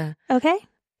 Yeah. Okay.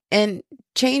 And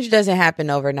change doesn't happen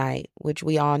overnight, which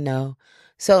we all know.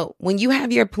 So when you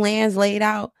have your plans laid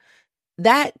out,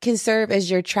 that can serve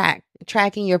as your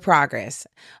tracking your progress.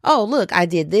 Oh, look, I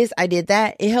did this, I did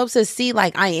that. It helps us see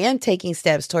like I am taking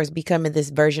steps towards becoming this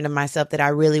version of myself that I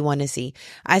really want to see.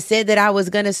 I said that I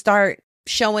was going to start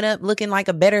showing up looking like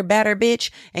a better bitch.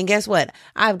 And guess what?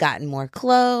 I've gotten more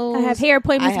clothes. I have hair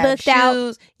appointments booked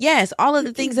out. Yes, all of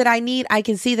the things that I need, I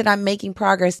can see that I'm making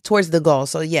progress towards the goal.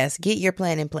 So yes, get your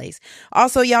plan in place.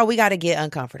 Also, y'all, we got to get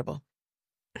uncomfortable.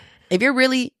 If you're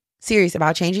really serious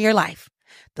about changing your life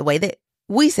the way that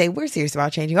we say we're serious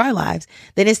about changing our lives,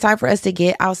 then it's time for us to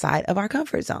get outside of our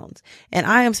comfort zones. And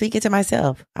I am speaking to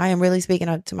myself. I am really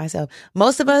speaking to myself.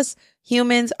 Most of us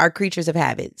humans are creatures of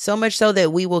habit, so much so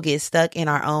that we will get stuck in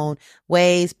our own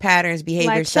ways, patterns,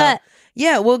 behaviors. Like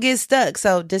yeah, we'll get stuck.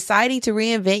 So deciding to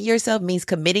reinvent yourself means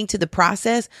committing to the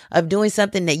process of doing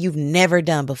something that you've never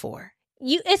done before.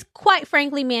 It's quite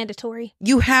frankly mandatory.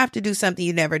 You have to do something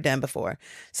you've never done before.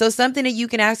 So something that you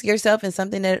can ask yourself, and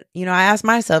something that, I ask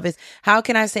myself, is how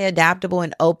can I stay adaptable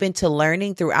and open to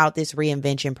learning throughout this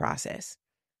reinvention process?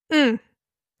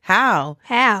 How?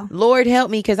 Lord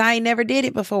help me, because I ain't never did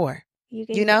it before.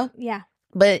 Yeah.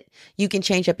 But you can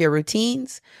change up your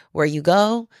routines, where you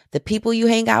go, the people you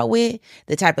hang out with,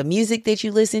 the type of music that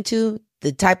you listen to,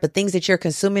 the type of things that you're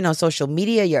consuming on social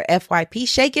media, your FYP.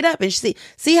 Shake it up and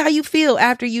see how you feel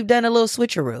after you've done a little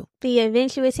switcheroo. The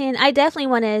events you attend, I definitely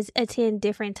want to attend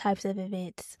different types of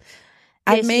events.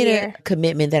 I've made a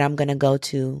commitment that I'm going to go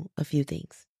to a few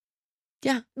things.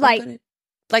 Yeah. Like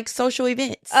social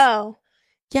events. Oh.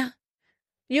 Yeah.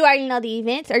 You already know the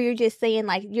events, or you're just saying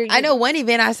I know one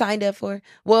event I signed up for.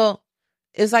 Well,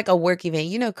 it was like a work event.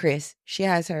 You know, Chris, she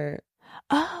has her.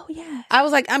 Oh, yeah. I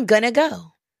was like, I'm going to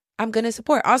go. I'm going to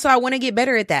support. Also, I want to get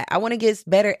better at that. I want to get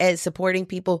better at supporting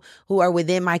people who are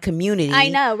within my community. I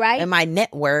know, right? And my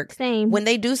network. Same. When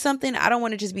they do something, I don't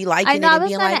want to just be liking it and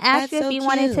being like, that's so cute. I was going to ask you if you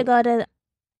wanted to go to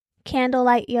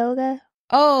candlelight yoga.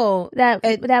 Oh.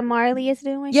 That Marley is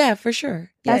doing? Yeah, for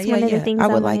sure. That's one of the things I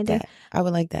would like that. I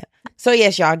would like that. So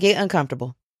yes, y'all, get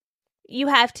uncomfortable. You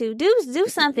have to do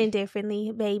something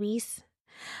differently, babies.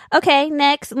 Okay,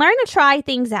 next, learn to try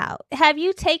things out. Have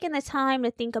you taken the time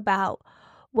to think about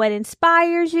what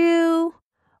inspires you,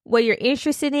 what you're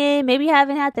interested in? Maybe you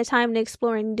haven't had the time to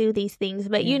explore and do these things,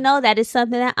 but you know that is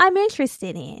something that I'm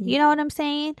interested in. You know what I'm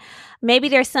saying? Maybe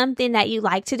there's something that you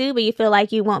like to do, but you feel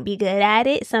like you won't be good at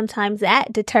it. Sometimes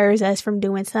that deters us from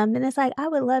doing something. It's like, I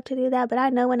would love to do that, but I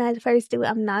know when I first do it,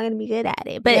 I'm not going to be good at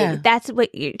it. But that's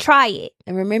what you try it.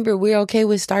 And remember, we're okay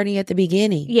with starting at the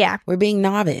beginning. Yeah. We're being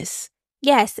novice.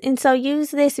 Yes. And so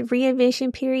use this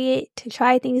reinvention period to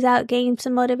try things out, gain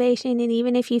some motivation. And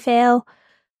even if you fail,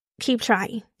 keep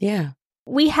trying. Yeah.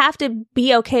 We have to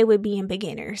be okay with being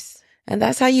beginners. And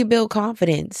that's how you build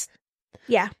confidence.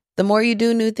 Yeah. The more you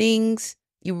do new things,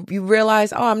 you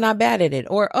realize, oh, I'm not bad at it.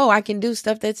 Or, oh, I can do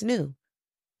stuff that's new.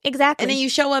 Exactly. And then you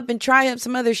show up and try up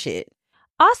some other shit.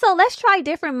 Also, let's try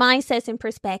different mindsets and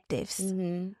perspectives.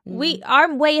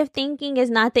 Our way of thinking is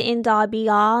not the end all be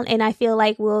all. And I feel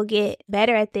like we'll get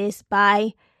better at this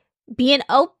by being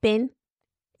open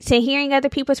to hearing other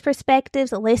people's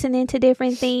perspectives, listening to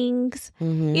different things.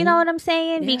 You know what I'm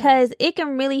saying? Yeah. Because it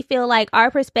can really feel like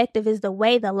our perspective is the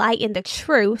way, the light, and the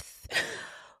truth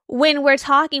when we're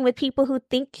talking with people who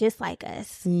think just like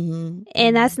us. And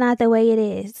that's not the way it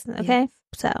is. Okay?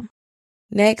 So.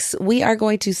 Next, we are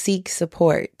going to seek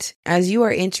support. As you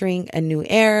are entering a new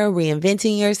era,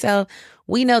 reinventing yourself,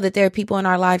 we know that there are people in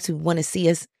our lives who want to see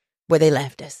us where they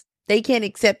left us. They can't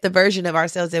accept the version of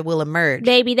ourselves that will emerge.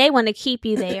 Baby, they want to keep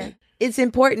you there. It's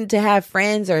important to have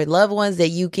friends or loved ones that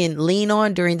you can lean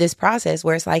on during this process,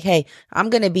 where it's like, hey, I'm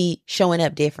going to be showing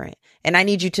up different and I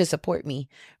need you to support me,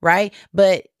 right?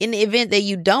 But in the event that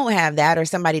you don't have that, or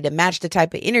somebody to match the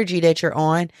type of energy that you're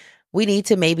on, we need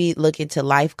to maybe look into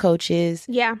life coaches.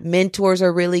 Yeah. Mentors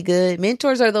are really good.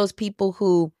 Mentors are those people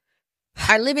who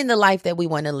are living the life that we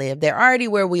want to live. They're already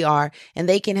where we are, and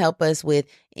they can help us with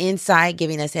insight,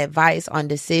 giving us advice on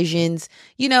decisions,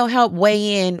 help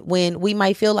weigh in when we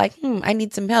might feel like, I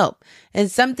need some help. And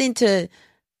something to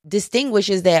distinguish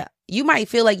is that you might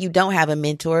feel like you don't have a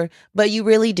mentor, but you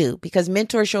really do, because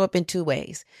mentors show up in two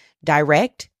ways: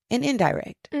 direct and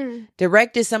indirect.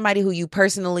 Direct is somebody who you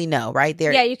personally know, right?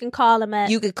 Yeah, you can call them up.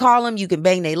 You can call them, you can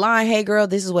bang their line, hey girl,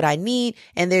 this is what I need,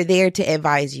 and they're there to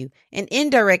advise you. An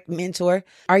indirect mentor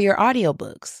are your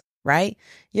audiobooks, right?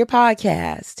 Your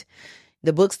podcast,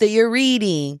 the books that you're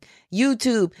reading,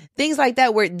 YouTube, things like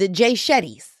that, where the Jay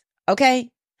Shettys,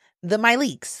 okay? The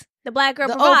Myleeks. The Black Girl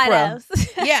Bravados.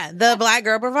 Yeah, the Black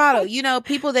Girl Bravado.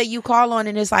 People that you call on,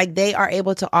 and it's like they are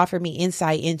able to offer me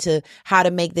insight into how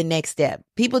to make the next step.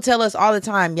 People tell us all the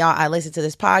time, y'all, I listened to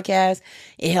this podcast.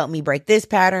 It helped me break this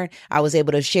pattern. I was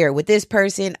able to share it with this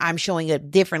person. I'm showing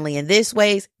up differently in this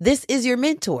ways. This is your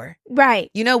mentor. Right.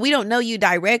 We don't know you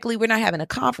directly. We're not having a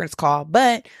conference call,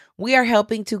 but we are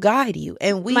helping to guide you.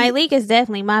 And Myleek is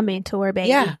definitely my mentor, baby.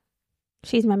 Yeah.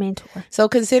 She's my mentor. So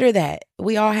consider that.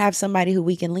 We all have somebody who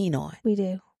we can lean on. We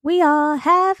do. We all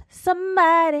have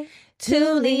somebody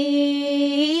to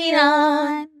lean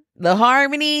on. The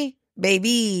harmony,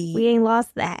 baby. We ain't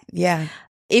lost that. Yeah.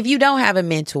 If you don't have a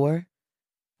mentor,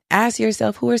 ask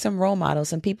yourself, who are some role models,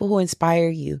 some people who inspire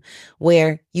you,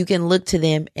 where you can look to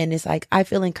them and it's like, I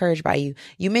feel encouraged by you.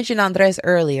 You mentioned Andres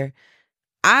earlier.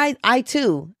 I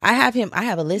too, I have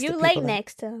a list of people. You lay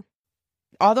next to him.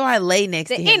 Although I lay next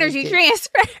to him. The energy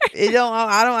transfer.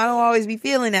 I don't always be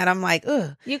feeling that. I'm like,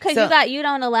 ugh. You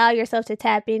don't allow yourself to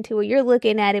tap into it. You're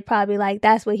looking at it probably like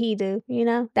that's what he do,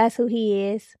 that's who he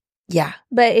is. Yeah.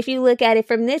 But if you look at it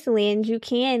from this lens, you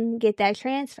can get that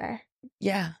transfer.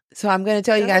 Yeah. So I'm going to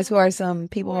tell you guys who are some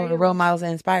people who are role models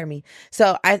that inspire me.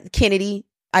 So Kennedy,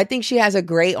 I think she has a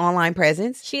great online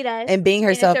presence. She does. And being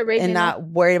herself and not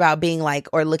worried about being like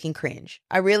or looking cringe.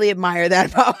 I really admire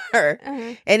that about her.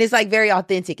 Uh-huh. And it's like very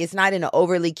authentic. It's not in an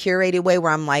overly curated way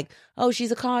where I'm like, oh,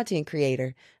 she's a content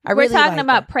creator. We're talking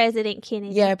about President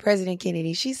Kennedy. Yeah, President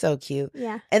Kennedy. She's so cute.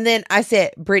 Yeah. And then I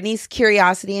said Brittany's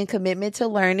curiosity and commitment to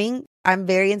learning. I'm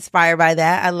very inspired by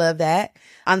that. I love that.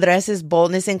 Andres's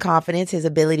boldness and confidence, his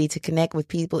ability to connect with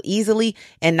people easily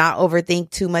and not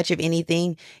overthink too much of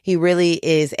anything. He really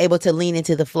is able to lean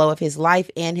into the flow of his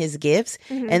life and his gifts.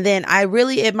 Mm-hmm. And then I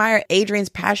really admire Adrian's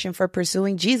passion for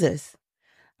pursuing Jesus.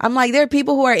 I'm like, there are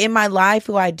people who are in my life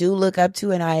who I do look up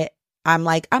to, and I'm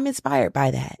like, I'm inspired by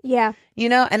that. Yeah.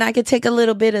 And I could take a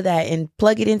little bit of that and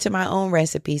plug it into my own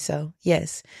recipe. So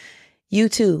yes, you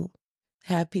too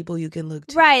have people you can look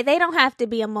to. Right. They don't have to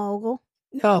be a mogul.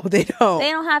 No, they don't. They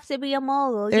don't have to be a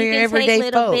mogul. They're you can everyday take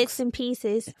little folks. bits and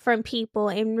pieces from people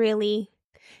and really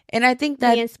and I think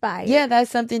that be inspired. Yeah,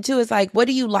 that's something too. It's like, what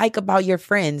do you like about your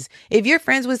friends? If you're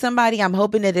friends with somebody, I'm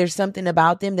hoping that there's something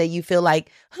about them that you feel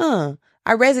like, I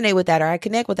resonate with that, or I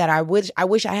connect with that. I wish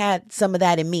I had some of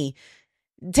that in me.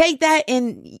 Take that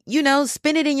and,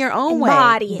 spin it in your own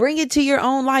way. Bring it to your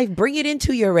own life. Bring it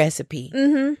into your recipe.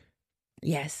 Mm-hmm.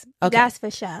 Yes. Okay. That's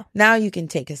for sure. Now you can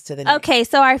take us to the next. Okay,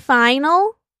 so our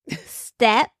final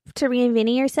step to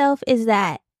reinventing yourself is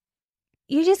that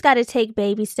you just got to take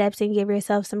baby steps and give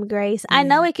yourself some grace. I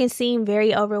know it can seem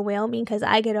very overwhelming because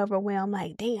I get overwhelmed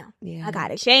like, damn, I got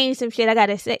to change some shit. I got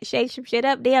to shake some shit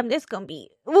up. Damn, this going to be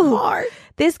hard.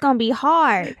 This going to be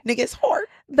hard. Nigga's hard.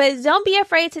 But don't be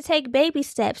afraid to take baby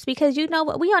steps because you know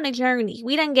what? We on a journey.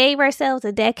 We done gave ourselves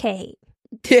a decade.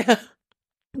 Yeah.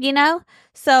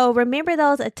 So remember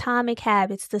those atomic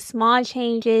habits, the small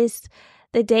changes,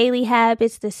 the daily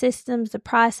habits, the systems, the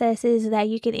processes that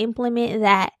you can implement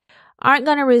that aren't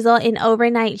going to result in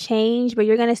overnight change, but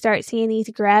you're going to start seeing these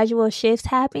gradual shifts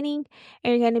happening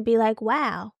and you're going to be like,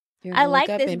 wow, I like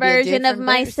this version of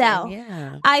myself.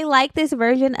 Yeah. I like this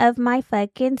version of my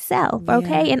fucking self.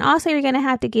 Okay. Yeah. And also you're going to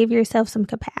have to give yourself some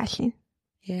compassion.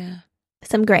 Yeah.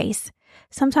 Some grace.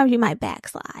 Sometimes you might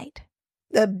backslide.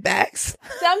 The backs.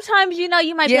 Sometimes, you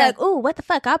might be like, ooh, what the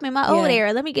fuck? I'm in my old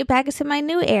era. Let me get back into my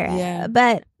new era.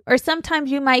 Yeah. Or sometimes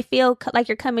you might feel like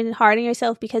you're coming hard on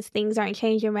yourself because things aren't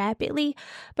changing rapidly.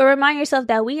 But remind yourself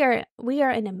that we are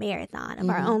in a marathon of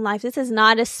our own life. This is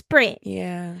not a sprint.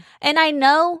 Yeah. And I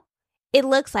know it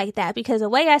looks like that because the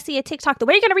way I see a TikTok, the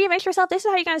way you're going to reinvent yourself, this is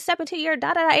how you're going to step into your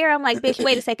da-da-da era. I'm like, bitch,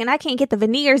 wait a second. I can't get the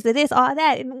veneers to this, all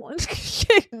that in one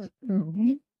shit.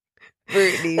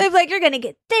 They're like, you're going to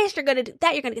get this, you're going to do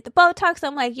that, you're going to get the Botox.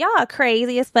 I'm like, y'all are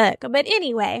crazy as fuck. But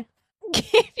anyway,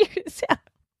 give yourself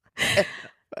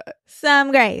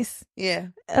some grace. Yeah.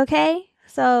 Okay?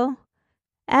 So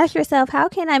ask yourself, how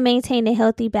can I maintain a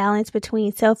healthy balance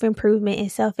between self-improvement and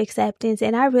self-acceptance?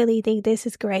 And I really think this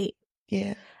is great.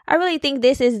 Yeah. I really think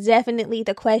this is definitely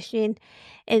the question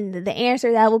and the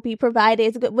answer that will be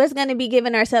provided. What's going to be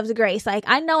giving ourselves grace? Like,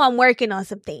 I know I'm working on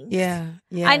some things. Yeah.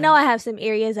 I know I have some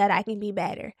areas that I can be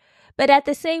better. But at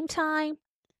the same time,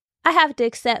 I have to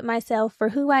accept myself for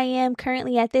who I am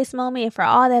currently at this moment and for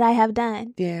all that I have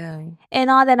done. Yeah. And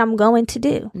all that I'm going to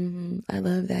do. Mm-hmm. I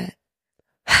love that.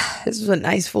 This was a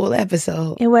nice full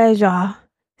episode. It was, y'all.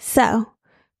 So,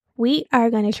 we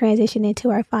are going to transition into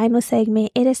our final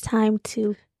segment. It is time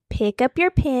to pick up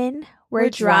your pen. We're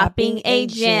dropping a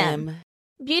gem.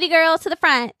 Beauty girls to the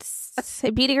front.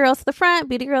 Beauty girls to the front.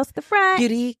 Beauty girls to the front.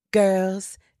 Beauty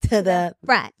girls to the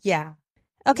front. Yeah.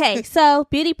 Okay, so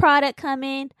beauty product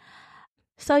coming.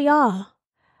 So y'all,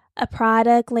 a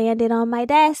product landed on my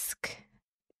desk.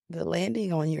 The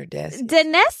landing on your desk.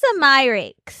 Danessa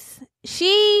Myricks.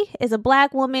 She is a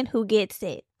Black woman who gets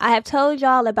it. I have told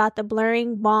y'all about the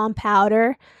blurring balm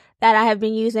powder that I have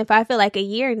been using for I feel like a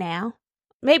year now.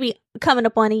 Maybe coming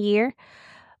up on a year.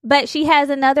 But she has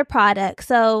another product.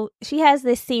 So she has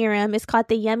this serum. It's called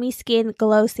the Yummy Skin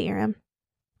Glow Serum.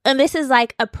 And this is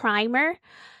like a primer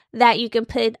that you can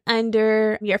put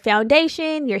under your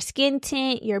foundation, your skin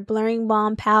tint, your blurring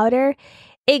balm powder.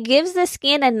 It gives the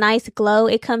skin a nice glow.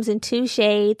 It comes in 2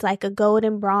 shades, like a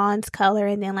golden bronze color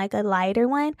and then like a lighter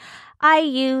one. I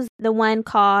use the one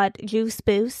called Juice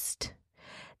Boost.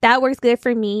 That works good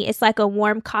for me. It's like a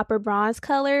warm copper bronze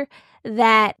color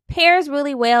that pairs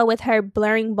really well with her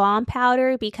blurring balm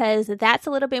powder because that's a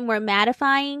little bit more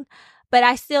mattifying, but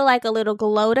I still like a little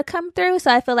glow to come through. So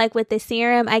I feel like with the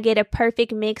serum, I get a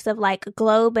perfect mix of like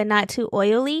glow, but not too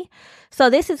oily. So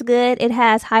this is good. It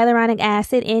has hyaluronic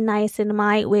acid and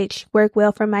niacinamide, which work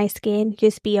well for my skin.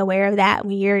 Just be aware of that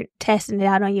when you're testing it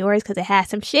out on yours because it has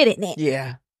some shit in it.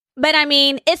 Yeah. But I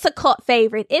mean, it's a cult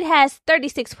favorite. It has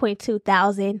 36.2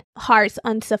 thousand hearts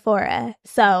on Sephora.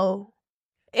 So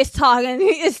it's saying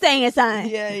it's time.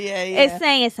 Yeah. It's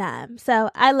saying it's time. So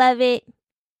I love it.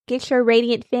 Get your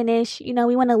radiant finish. You know,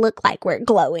 we want to look like we're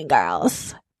glowing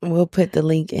girls. We'll put the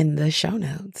link in the show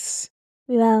notes.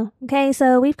 We will. Okay,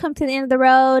 so we've come to the end of the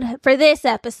road for this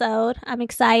episode. I'm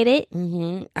excited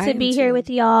to be here with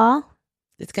y'all.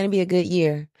 It's going to be a good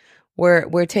year.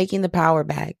 We're taking the power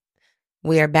back.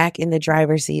 We are back in the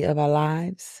driver's seat of our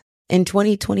lives. And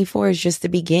 2024 is just the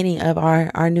beginning of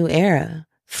our new era.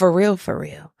 For real, for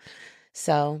real.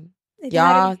 So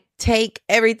y'all take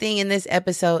everything in this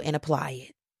episode and apply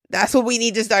it. That's what we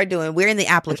need to start doing. We're in the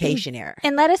application era.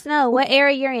 And let us know what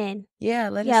era you're in. Yeah,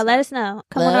 let us know. Let us know.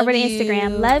 Come on over to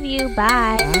Instagram. Love you.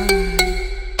 Bye.